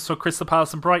arguments about Crystal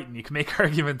Palace and Brighton. You can make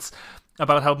arguments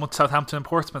about how much Southampton and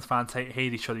Portsmouth fans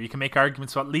hate each other. You can make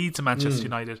arguments about Leeds and Manchester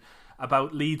United,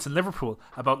 about Leeds and Liverpool,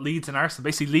 about Leeds and Arsenal.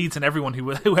 Basically, Leeds and everyone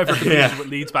whoever competed with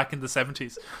Leeds back in the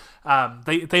 70s.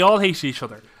 They all hate each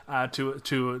other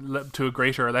to a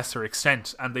greater or lesser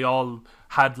extent, and they all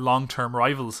had long-term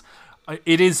rivals.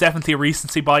 It is definitely a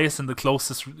recency bias, and the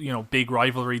closest big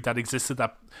rivalry that existed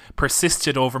that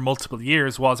persisted over multiple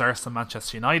years was Arsenal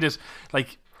Manchester United. I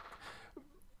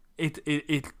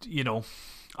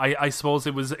suppose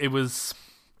it was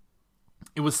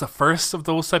the first of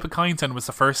those type of kinds, and it was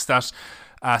the first that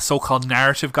so-called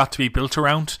narrative got to be built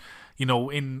around. In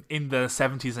the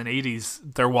 70s and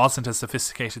 80s, there wasn't a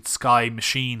sophisticated Sky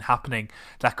machine happening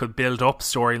that could build up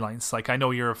storylines. I know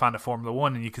you're a fan of Formula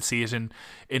One, and you can see it in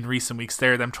recent weeks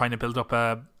there, them trying to build up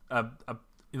a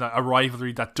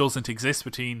rivalry that doesn't exist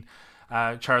between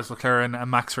Charles Leclerc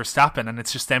and Max Verstappen, and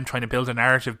it's just them trying to build a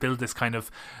narrative, build this kind of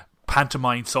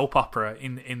pantomime soap opera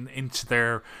into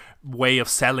their way of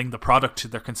selling the product to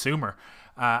their consumer.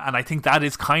 And I think that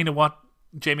is kind of what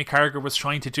Jamie Carragher was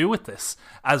trying to do with this,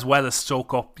 as well as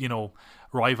stoke up,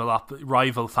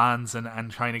 rival fans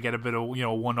and trying to get a bit of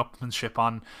one-upmanship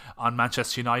on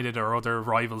Manchester United or other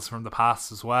rivals from the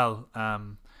past as well.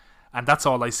 And that's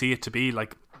all I see it to be.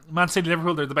 Man City,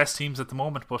 Liverpool, they're the best teams at the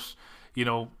moment, but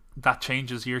that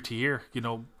changes year to year.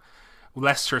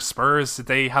 Leicester, Spurs, did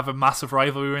they have a massive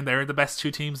rivalry when they're the best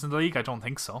two teams in the league? I don't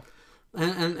think so.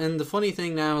 And the funny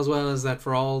thing now as well is that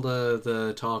for all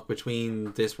the talk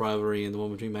between this rivalry and the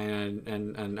one between Man United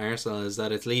and Arsenal, is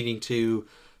that it's leading to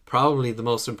probably the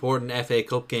most important FA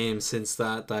Cup game since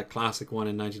that classic one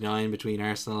in '99 between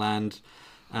Arsenal and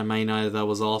Man United. That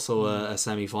was also a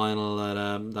semi-final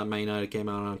that Man United came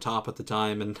out on top at the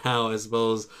time, and now I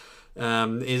suppose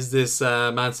is this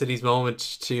Man City's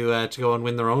moment to go and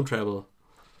win their own treble?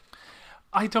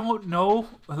 I don't know.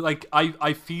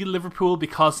 I feel Liverpool,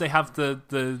 because they have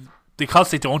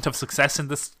because they don't have success in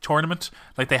this tournament.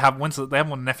 They haven't won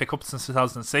an FA Cup since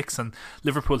 2006, and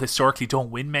Liverpool historically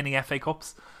don't win many FA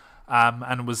Cups.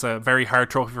 And it was a very hard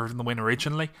trophy for them to win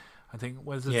originally. I think,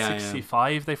 was it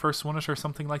 65 they first won it or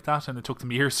something like that, and it took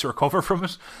them years to recover from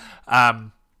it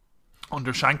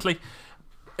under Shankly.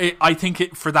 I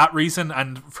think for that reason,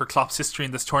 and for Klopp's history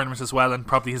in this tournament as well, and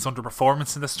probably his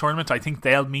underperformance in this tournament, I think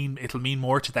it'll mean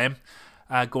more to them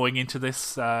going into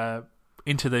this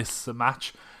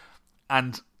match.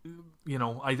 And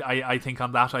I think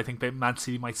on that, I think Man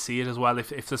City might see it as well.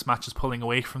 If this match is pulling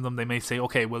away from them, they may say,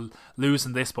 okay, we'll lose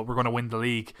in this, but we're going to win the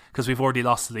league because we've already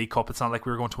lost the League Cup. It's not like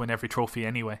we're going to win every trophy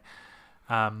anyway,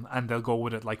 and they'll go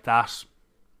with it like that.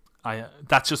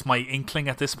 That's just my inkling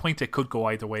at this point. It could go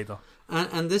either way though.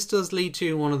 And this does lead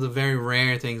to one of the very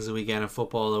rare things that we get in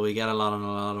football, that we get a lot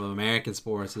of American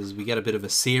sports, is we get a bit of a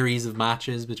series of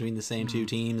matches between the same two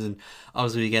teams, and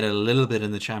obviously we get it a little bit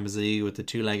in the Champions League with the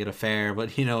two-legged affair.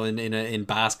 But in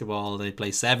basketball they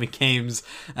play 7 games,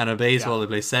 and in baseball they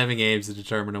play 7 games to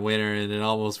determine a winner, and it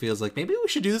almost feels like maybe we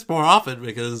should do this more often,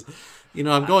 because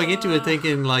I'm going into it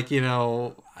thinking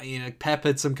Pep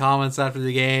had some comments after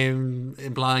the game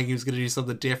implying he was going to do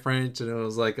something different, and it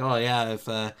was like, oh yeah,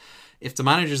 if the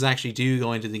managers actually do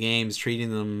go into the games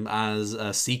treating them as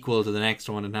a sequel to the next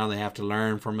one, and now they have to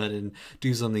learn from it and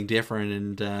do something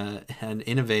different and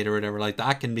innovate or whatever,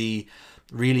 that can be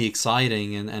really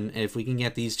exciting. And if we can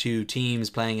get these two teams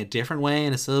playing a different way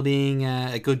and it still being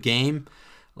a good game,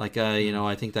 like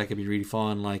I think that could be really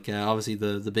fun. Like obviously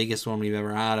the biggest one we've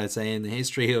ever had, I'd say, in the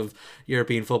history of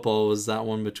European football was that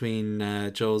one between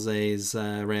Jose's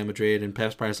Real Madrid and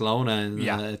Pep's Barcelona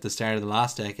at the start of the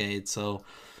last decade. So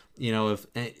if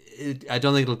I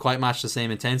don't think it'll quite match the same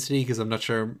intensity, because I'm not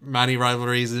sure many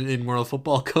rivalries in world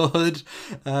football could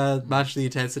match the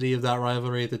intensity of that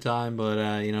rivalry at the time. But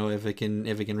if it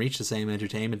can reach the same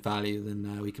entertainment value,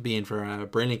 then we could be in for a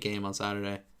brilliant game on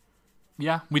Saturday.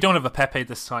 Yeah, we don't have a Pepe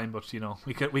this time, but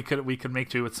we could make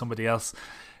do with somebody else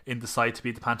in the side to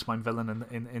be the pantomime villain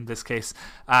in this case.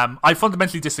 I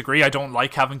fundamentally disagree. I don't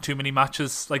like having too many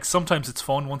matches. Like, sometimes it's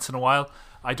fun once in a while.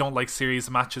 I don't like series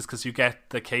of matches because you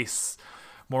get the case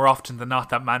more often than not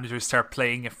that managers start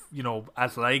playing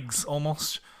as legs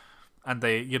almost, and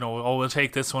they we'll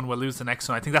take this one, we'll lose the next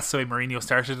one. I think that's the way Mourinho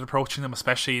started approaching them,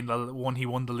 especially in the one he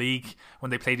won the league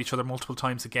when they played each other multiple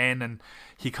times again, and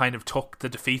he kind of took the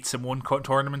defeats in one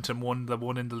tournament and won the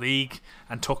one in the league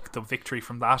and took the victory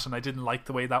from that, and I didn't like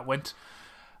the way that went.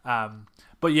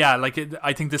 But yeah,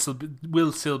 I think this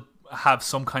will still have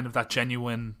some kind of that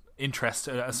genuine interest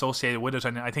associated with it,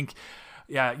 and I think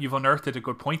you've unearthed a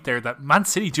good point there, that Man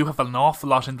City do have an awful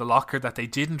lot in the locker that they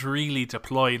didn't really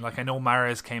deploy. Like, I know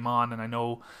Mahrez came on, and I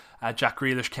know Jack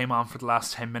Grealish came on for the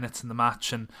last 10 minutes in the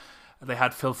match, and they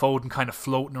had Phil Foden kind of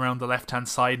floating around the left hand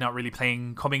side, not really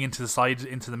playing, coming into the side,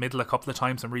 into the middle a couple of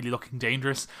times and really looking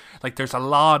dangerous. Like, there's a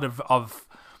lot of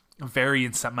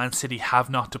variants that Man City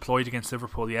have not deployed against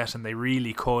Liverpool yet, and they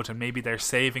really could, and maybe they're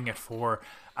saving it for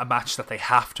a match that they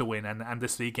have to win, and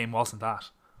this league game wasn't that.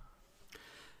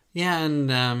 Yeah, and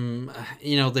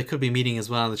they could be meeting as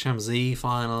well in the Champions League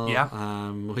final,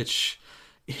 which,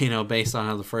 based on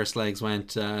how the first legs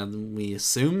went, we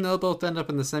assume they'll both end up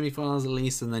in the semi-finals at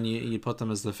least, and then you put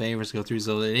them as the favourites to go through,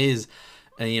 so it is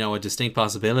a distinct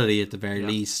possibility at the very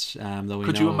least.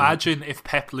 Could you imagine if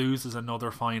Pep loses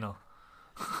another final?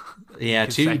 Yeah,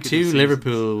 two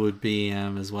Liverpool would be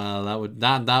as well.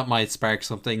 That might spark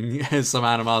something, some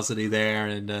animosity there.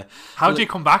 And how do you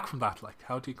come back from that? Like,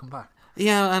 how do you come back?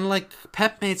 Yeah, and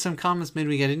Pep made some comments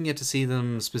midweek. I didn't get to see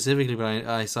them specifically, but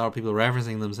I saw people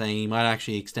referencing them, saying he might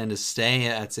actually extend his stay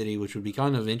at City, which would be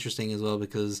kind of interesting as well,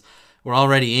 because we're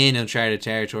already in uncharted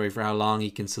territory for how long he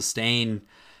can sustain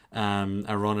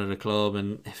a run at a club.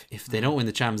 And if they don't win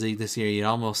the Champions League this year, you'd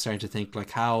almost start to think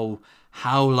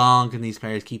how long can these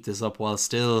players keep this up while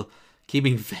still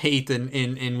keeping faith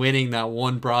in winning that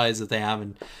one prize that they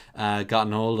haven't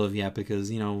gotten hold of yet?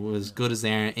 Because as good as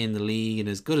they are in the league and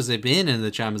as good as they've been in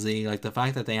the Champions League, like, the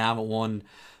fact that they haven't won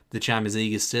the Champions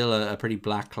League is still a pretty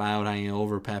black cloud hanging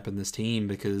over Pep and this team,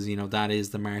 because that is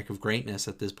the mark of greatness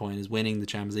at this point, is winning the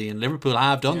Champions League, and Liverpool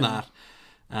have done that.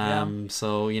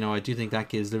 So I do think that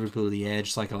gives Liverpool the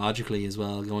edge psychologically as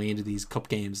well, going into these cup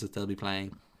games that they'll be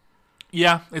playing.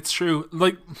 Yeah, it's true.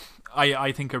 Like,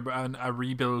 I think a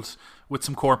rebuild with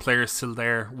some core players still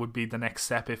there would be the next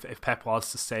step if Pep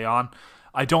was to stay on.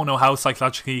 I don't know how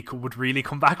psychologically he would really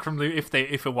come back from if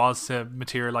it was to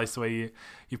materialise the way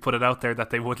you put it out there,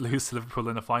 that they would lose to Liverpool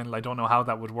in the final. I don't know how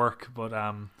that would work, but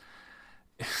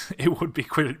it would be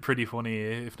pretty funny,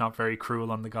 if not very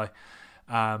cruel on the guy.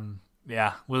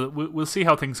 Yeah, we'll see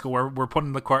how things go. We're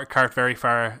putting the cart very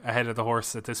far ahead of the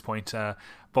horse at this point.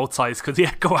 Both sides could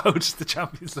yet go out the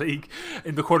Champions League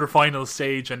in the quarterfinal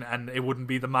stage, and it wouldn't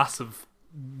be the massive,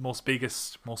 most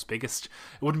biggest. It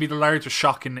wouldn't be the largest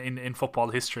shock in football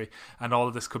history, and all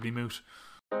of this could be moot.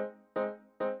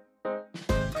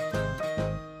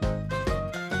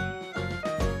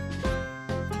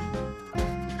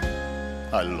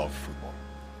 I love football.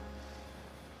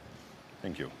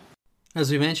 Thank you. As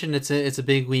we mentioned, it's a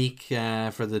big week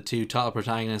for the two title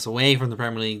protagonists away from the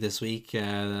Premier League this week.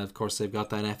 Of course, they've got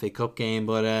that FA Cup game,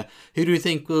 but who do we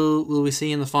think will we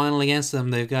see in the final against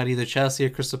them? They've got either Chelsea or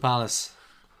Crystal Palace.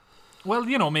 Well,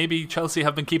 maybe Chelsea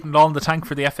have been keeping it all in the tank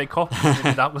for the FA Cup.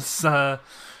 Maybe that was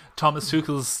Thomas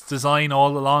Tuchel's design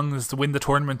all along, is to win the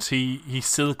tournament he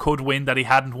still could win that he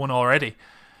hadn't won already,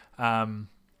 and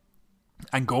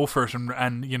go for it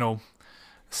and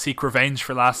seek revenge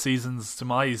for last season's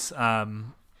demise.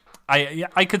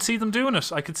 I could see them doing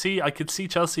it. I could see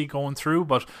Chelsea going through,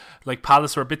 but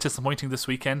Palace were a bit disappointing this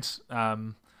weekend.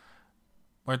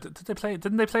 Or did they play?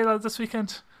 Didn't they play that this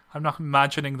weekend? I'm not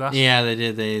imagining that. Yeah, they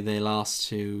did. They lost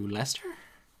to Leicester.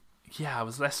 Yeah, it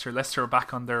was Leicester. Leicester are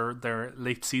back on their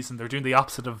late season. They're doing the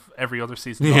opposite of every other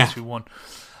season. Lost 2-1.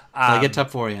 They get top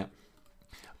four, yeah.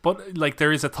 But like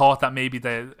there is a thought that maybe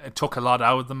it took a lot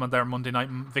out of them on their Monday night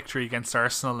victory against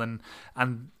Arsenal,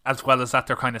 and as well as that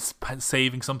they're kind of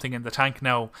saving something in the tank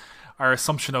now. Our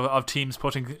assumption of teams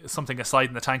putting something aside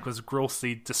in the tank was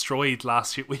grossly destroyed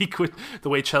last week with the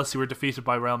way Chelsea were defeated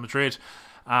by Real Madrid.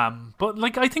 But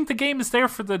like I think the game is there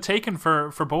for the taking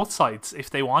for both sides if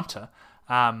they want to.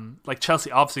 Like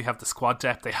Chelsea obviously have the squad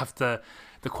depth, they have the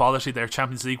quality. They're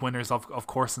Champions League winners, of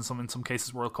course, in some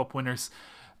cases World Cup winners.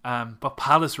 But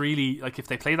Palace really, like if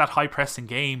they play that high pressing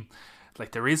game,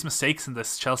 like there is mistakes in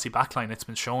this Chelsea backline. It's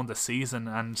been shown this season,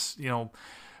 and you know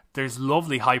there's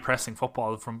lovely high pressing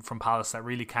football from Palace that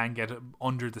really can get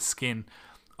under the skin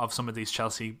of some of these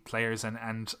Chelsea players,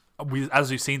 and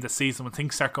as we've seen this season, when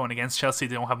things start going against Chelsea,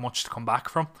 they don't have much to come back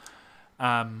from.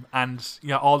 And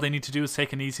yeah, all they need to do is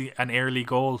take an early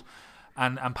goal,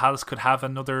 and Palace could have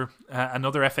another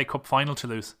FA Cup final to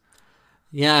lose.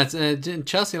 Yeah,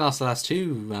 Chelsea lost the last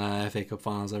two FA Cup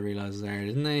finals, I realised there,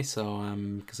 didn't they? So,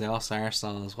 because they lost to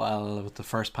Arsenal as well with the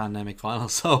first pandemic final.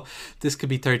 So, this could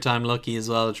be third time lucky as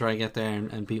well to try and get there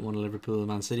and beat one of Liverpool and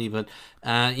Man City. But,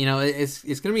 you know, it's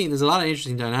going to be, there's a lot of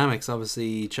interesting dynamics.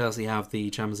 Obviously, Chelsea have the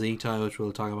Champions League title, which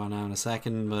we'll talk about now in a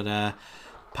second. But,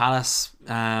 Palace,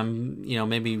 you know,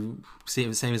 maybe same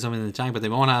as something in the tank, but they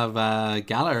won't have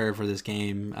Gallagher for this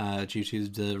game due to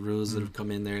the rules that have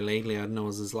come in there lately. I don't know,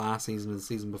 was this last season or the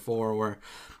season before, where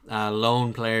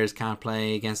lone players can't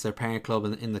play against their parent club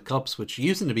in the cups, which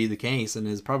used to be the case and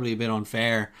is probably a bit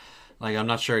unfair. Like, I'm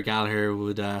not sure Gallagher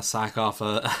would sack off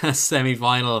a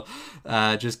semi-final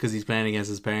just because he's playing against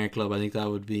his parent club. I think that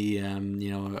would be,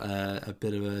 you know, a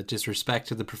bit of a disrespect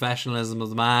to the professionalism of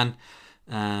the man.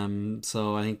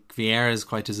 So I think Vieira is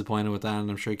quite disappointed with that, and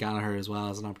I'm sure Gallagher as well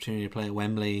has an opportunity to play at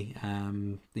Wembley.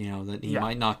 You know, that he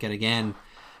might not get again.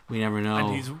 We never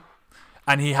know.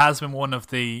 And he has been one of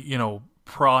the, you know,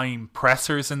 prime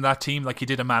pressers in that team. Like, he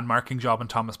did a man marking job on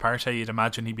Thomas Partey. You'd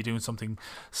imagine he'd be doing something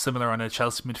similar on a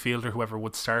Chelsea midfielder, whoever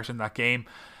would start in that game,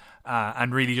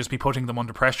 and really just be putting them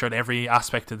under pressure at every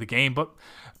aspect of the game. But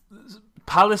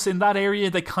Palace in that area,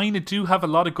 they kind of do have a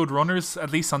lot of good runners,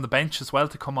 at least on the bench as well,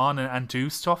 to come on and do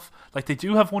stuff. Like, they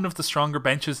do have one of the stronger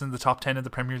benches in the top 10 of the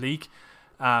Premier League.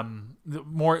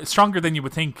 More stronger than you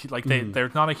would think. Like,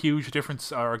 they're not a huge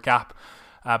difference or a gap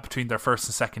between their first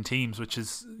and second teams, which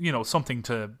is, you know, something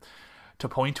to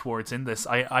point towards in this.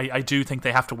 I do think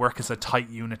they have to work as a tight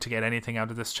unit to get anything out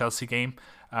of this Chelsea game.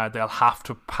 They'll have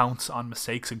to pounce on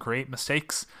mistakes and create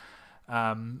mistakes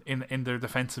in their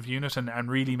defensive unit, and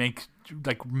really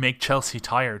make Chelsea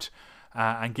tired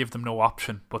and give them no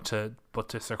option but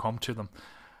to succumb to them.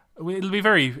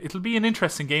 It'll be an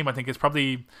interesting game. I think it's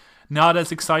probably not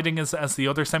as exciting as the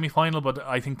other semi-final, but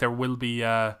I think there will be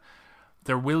an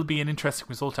interesting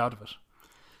result out of it.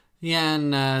 Yeah,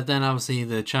 and then obviously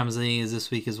the Champions League is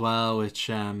this week as well, which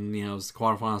you know, is the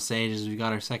quarterfinal stages. We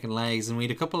got our second legs, and we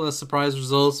had a couple of surprise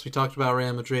results. We talked about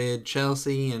Real Madrid,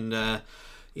 Chelsea, and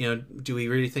you know, do we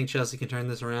really think Chelsea can turn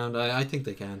this around? I think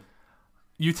they can.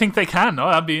 You think they can? No,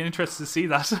 I'd be interested to see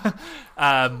that.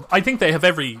 I think they have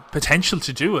every potential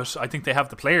to do it. I think they have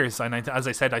the players, and as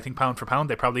I said, I think pound for pound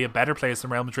they probably have better players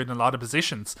than Real Madrid in a lot of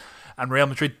positions. And Real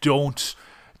Madrid don't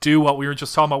do what we were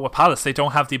just talking about with Palace. They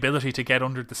don't have the ability to get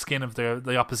under the skin of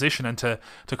the opposition and to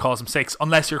cause mistakes,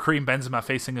 unless you're Karim Benzema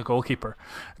facing a goalkeeper.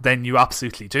 Then you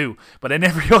absolutely do. But in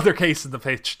every other case in the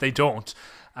pitch, they don't.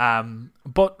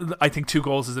 But I think 2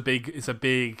 goals is a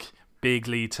big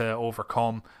lead to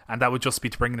overcome, and that would just be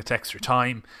to bring it to extra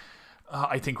time.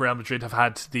 I think Real Madrid have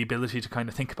had the ability to kind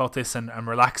of think about this and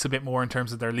relax a bit more in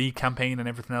terms of their league campaign and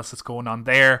everything else that's going on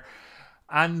there.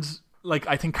 And like,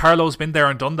 I think Carlo's been there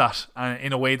and done that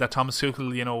in a way that Thomas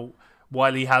Tuchel, you know,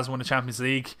 while he has won the Champions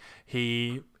League,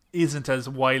 he isn't as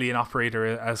wily an operator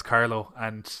as Carlo,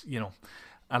 and you know,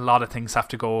 a lot of things have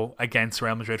to go against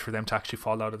Real Madrid for them to actually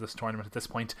fall out of this tournament at this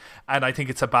point. And I think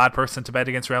it's a bad person to bet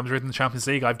against Real Madrid in the Champions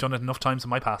League. I've done it enough times in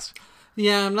my past.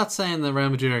 Yeah, I'm not saying that Real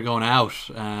Madrid are going out,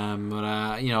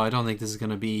 but you know, I don't think this is going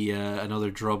to be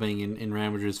another drubbing in Real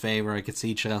Madrid's favour. I could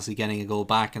see Chelsea getting a goal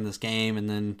back in this game, and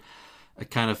then a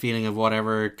kind of feeling of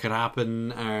whatever could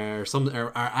happen, or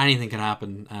anything could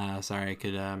happen.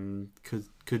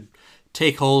 Could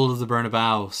take hold of the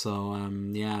Bernabeu. So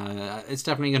yeah, it's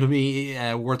definitely going to be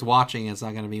worth watching. It's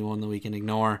not going to be one that we can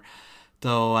ignore.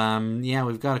 Though, yeah,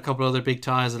 we've got a couple other big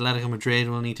ties. Atletico Madrid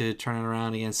will need to turn it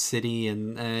around against City,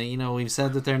 and you know, we've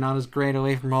said that they're not as great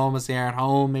away from home as they are at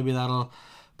home. Maybe that'll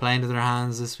play into their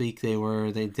hands this week. They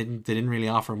didn't really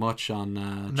offer much on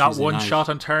not Tuesday one night. Shot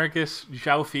on target.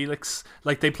 João Felix,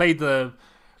 like, they played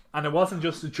and it wasn't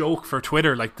just a joke for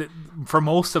Twitter. Like, for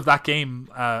most of that game,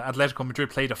 Atletico Madrid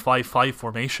played a 5-5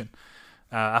 formation.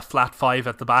 a flat 5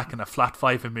 at the back and a flat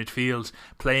 5 in midfield,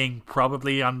 playing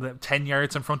probably on the 10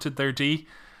 yards in front of their D.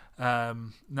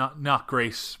 Not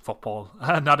great football.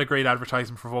 Not a great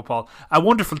advertisement for football. A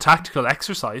wonderful tactical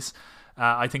exercise,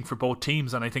 I think, for both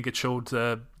teams, and I think it showed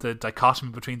the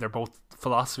dichotomy between their both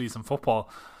philosophies in football.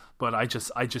 But I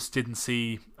just didn't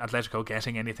see Atletico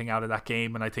getting anything out of that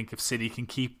game, and I think if City can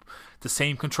keep the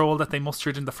same control that they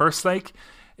mustered in the first leg,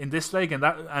 in this leg,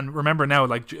 and remember now,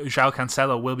 like, João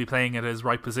Cancelo will be playing at his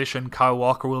right position. Kyle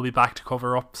Walker will be back to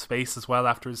cover up space as well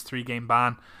after his 3-game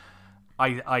ban.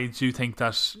 I do think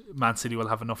that Man City will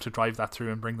have enough to drive that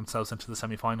through and bring themselves into the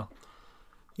semi-final.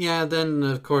 Yeah, then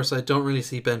of course I don't really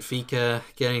see Benfica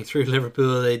getting through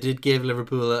Liverpool. They did give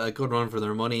Liverpool a good run for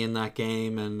their money in that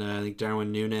game, and I think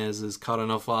Darwin Núñez has caught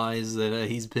enough eyes that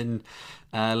he's been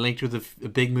linked with a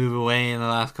big move away in the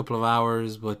last couple of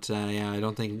hours. But I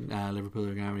don't think Liverpool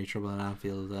are going to have any trouble at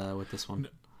Anfield with this one.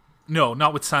 No,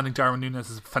 notwithstanding Darwin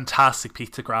Núñez's fantastic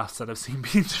pizza graphs that I've seen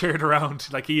being shared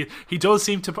around. Like he does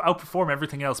seem to outperform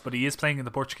everything else, but he is playing in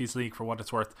the Portuguese league for what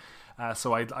it's worth.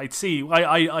 So I'd see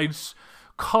I'd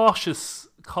cautious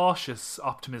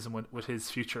optimism with his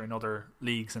future in other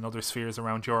leagues and other spheres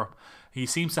around Europe. He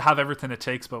seems to have everything it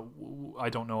takes, but I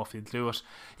don't know if he'll do it.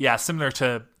 Yeah, similar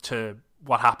to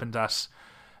what happened at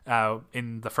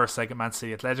in the first leg at Man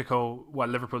City Atletico. While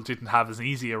Liverpool didn't have as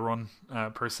easy a run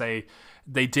per se,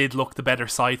 they did look the better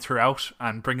side throughout,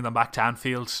 and bringing them back to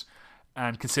Anfield,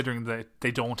 and considering that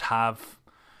they don't have,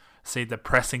 say, the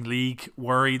pressing league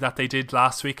worry that they did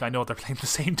last week. I know they're playing the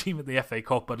same team at the FA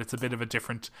Cup, but it's a bit of a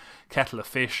different kettle of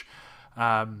fish.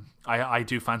 I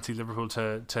do fancy Liverpool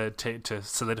to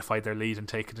solidify their lead and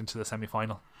take it into the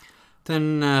semi-final.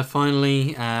 Then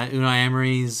finally, Unai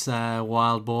Emery's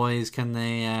Wild Boys, can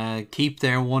they keep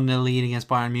their 1-0 lead against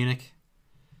Bayern Munich?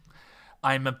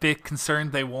 I'm a bit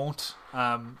concerned they won't.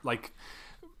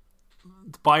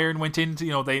 Bayern went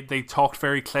into, they talked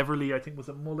very cleverly. I think was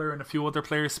it Muller and a few other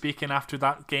players speaking after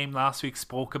that game last week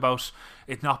spoke about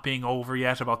it not being over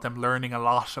yet, about them learning a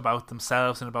lot about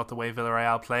themselves and about the way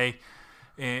Villarreal play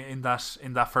in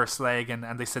that first leg,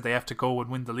 and they said they have to go and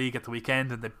win the league at the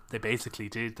weekend, and they basically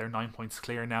did. They're 9 points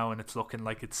clear now, and it's looking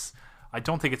like I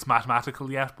don't think it's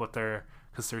mathematical yet, but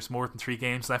because there's more than 3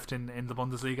 games left in the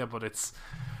Bundesliga, but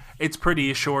it's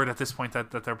pretty assured at this point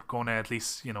that they're going to at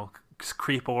least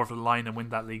creep over the line and win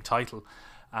that league title.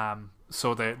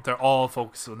 So they're all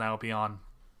focus will now be on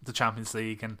the Champions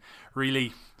League, and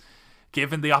really,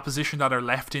 given the opposition that are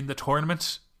left in the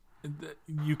tournament,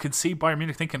 you can see Bayern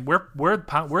Munich thinking we're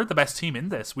the best team in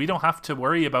this. We don't have to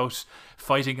worry about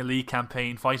fighting a league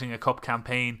campaign, fighting a cup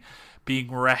campaign,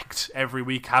 being wrecked every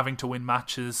week, having to win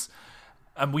matches,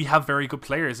 and we have very good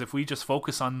players. If we just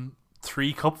focus on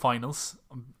 3 cup finals,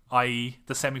 i.e.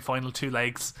 the semi-final 2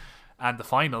 legs and the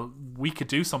final, we could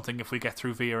do something if we get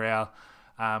through Villarreal.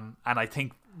 And I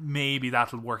think maybe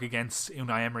that'll work against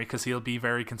Unai Emery, because he'll be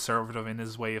very conservative in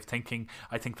his way of thinking.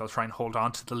 I think they'll try and hold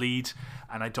on to the lead,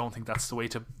 and I don't think that's the way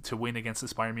to win against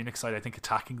this Bayern Munich side. I think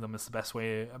attacking them is the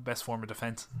best form of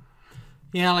defence.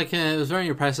 Yeah, it was very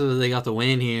impressive that they got the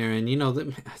win here, and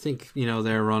I think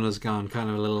their run has gone kind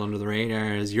of a little under the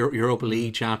radar as Europa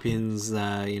League champions.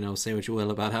 Say what you will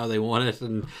about how they won it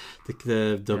and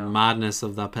the madness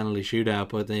of that penalty shootout,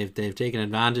 but they've taken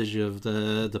advantage of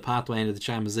the pathway into the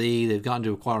Champions League. They've gotten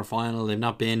to a quarter final. They've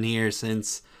not been here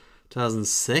since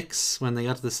 2006 when they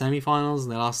got to the semi-finals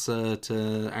and they lost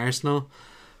to Arsenal.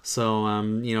 So,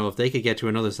 if they could get to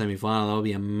another semi-final, that would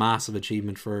be a massive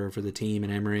achievement for the team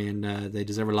and Emery, and they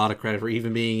deserve a lot of credit for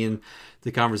even being in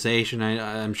the conversation.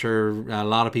 I'm sure a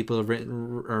lot of people have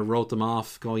written or wrote them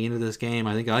off going into this game.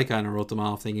 I think I kind of wrote them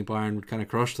off thinking Bayern would kind of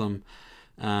crush them.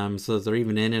 So that they're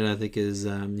even in it, I think, is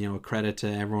a credit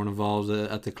to everyone involved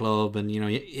at the club. And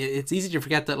it's easy to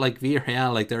forget that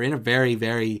Villarreal, they're in a very,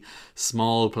 very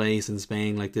small place in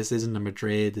Spain. This isn't a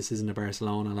Madrid, this isn't a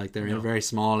Barcelona. They're in a very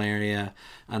small area,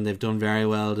 and they've done very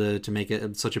well to make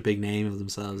it such a big name of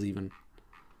themselves. Even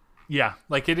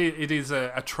it is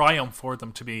a triumph for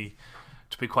them to be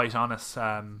quite honest.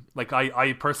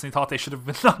 I personally thought they should have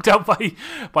been knocked out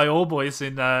by Old Boys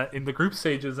in the group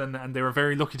stages, and they were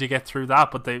very lucky to get through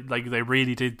that. But they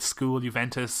really did school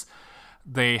Juventus.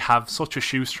 They have such a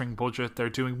shoestring budget. They're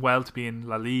doing well to be in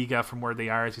La Liga from where they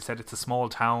are. As you said, it's a small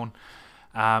town,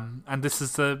 and this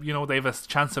is they have a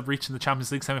chance of reaching the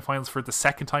Champions League semi-finals for the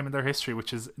second time in their history,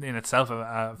 which is in itself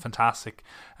a fantastic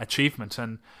achievement,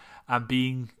 and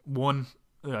being one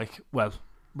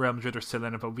Real Madrid are still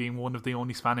in it, but being one of the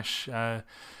only Spanish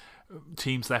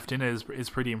teams left in it is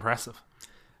pretty impressive.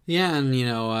 Yeah, and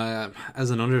as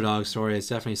an underdog story, it's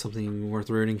definitely something worth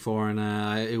rooting for, and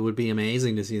it would be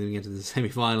amazing to see them get to the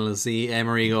semi-final and see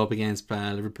Emery go up against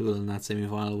Liverpool in that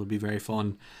semi-final. Would be very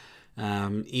fun,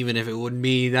 even if it wouldn't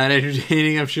be that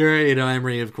entertaining. I'm sure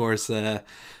Emery, of course,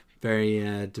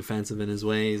 very defensive in his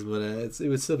ways, but it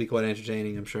would still be quite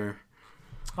entertaining, I'm sure.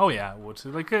 Oh yeah, it would.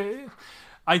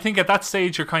 I think at that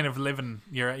stage you're kind of living,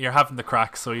 you're having the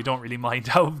crack, so you don't really mind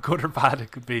how good or bad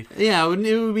it could be. Yeah, it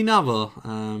would be novel,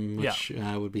 which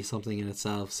would be something in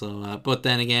itself. So, but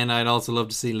then again, I'd also love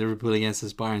to see Liverpool against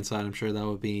this Bayern side. I'm sure that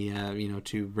would be,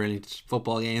 two brilliant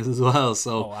football games as well.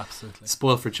 So, absolutely,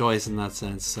 spoiled for choice in that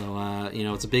sense. So,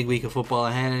 it's a big week of football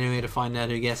ahead anyway to find out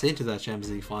who gets into that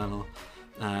Champions League final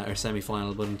or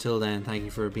semi-final. But until then, thank you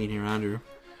for being here, Andrew.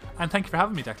 And thank you for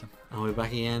having me, Declan. I'll be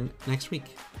back again next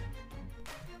week.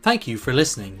 Thank you for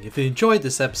listening. If you enjoyed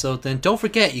this episode, then don't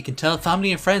forget you can tell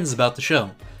family and friends about the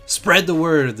show. Spread the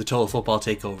word of the Total Football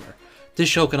Takeover. This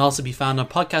show can also be found on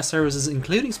podcast services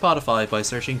including Spotify by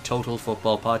searching Total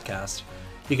Football Podcast.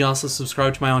 You can also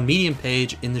subscribe to my own Medium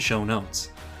page in the show notes.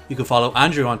 You can follow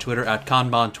Andrew on Twitter at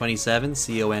Conbon27,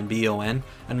 CONBON,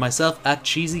 and myself at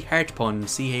CheesyHeartPun,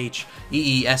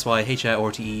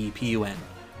 CheesyHeartPun.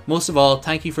 Most of all,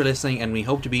 thank you for listening, and we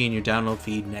hope to be in your download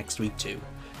feed next week too.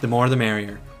 The more the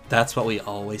merrier. That's what we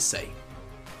always say.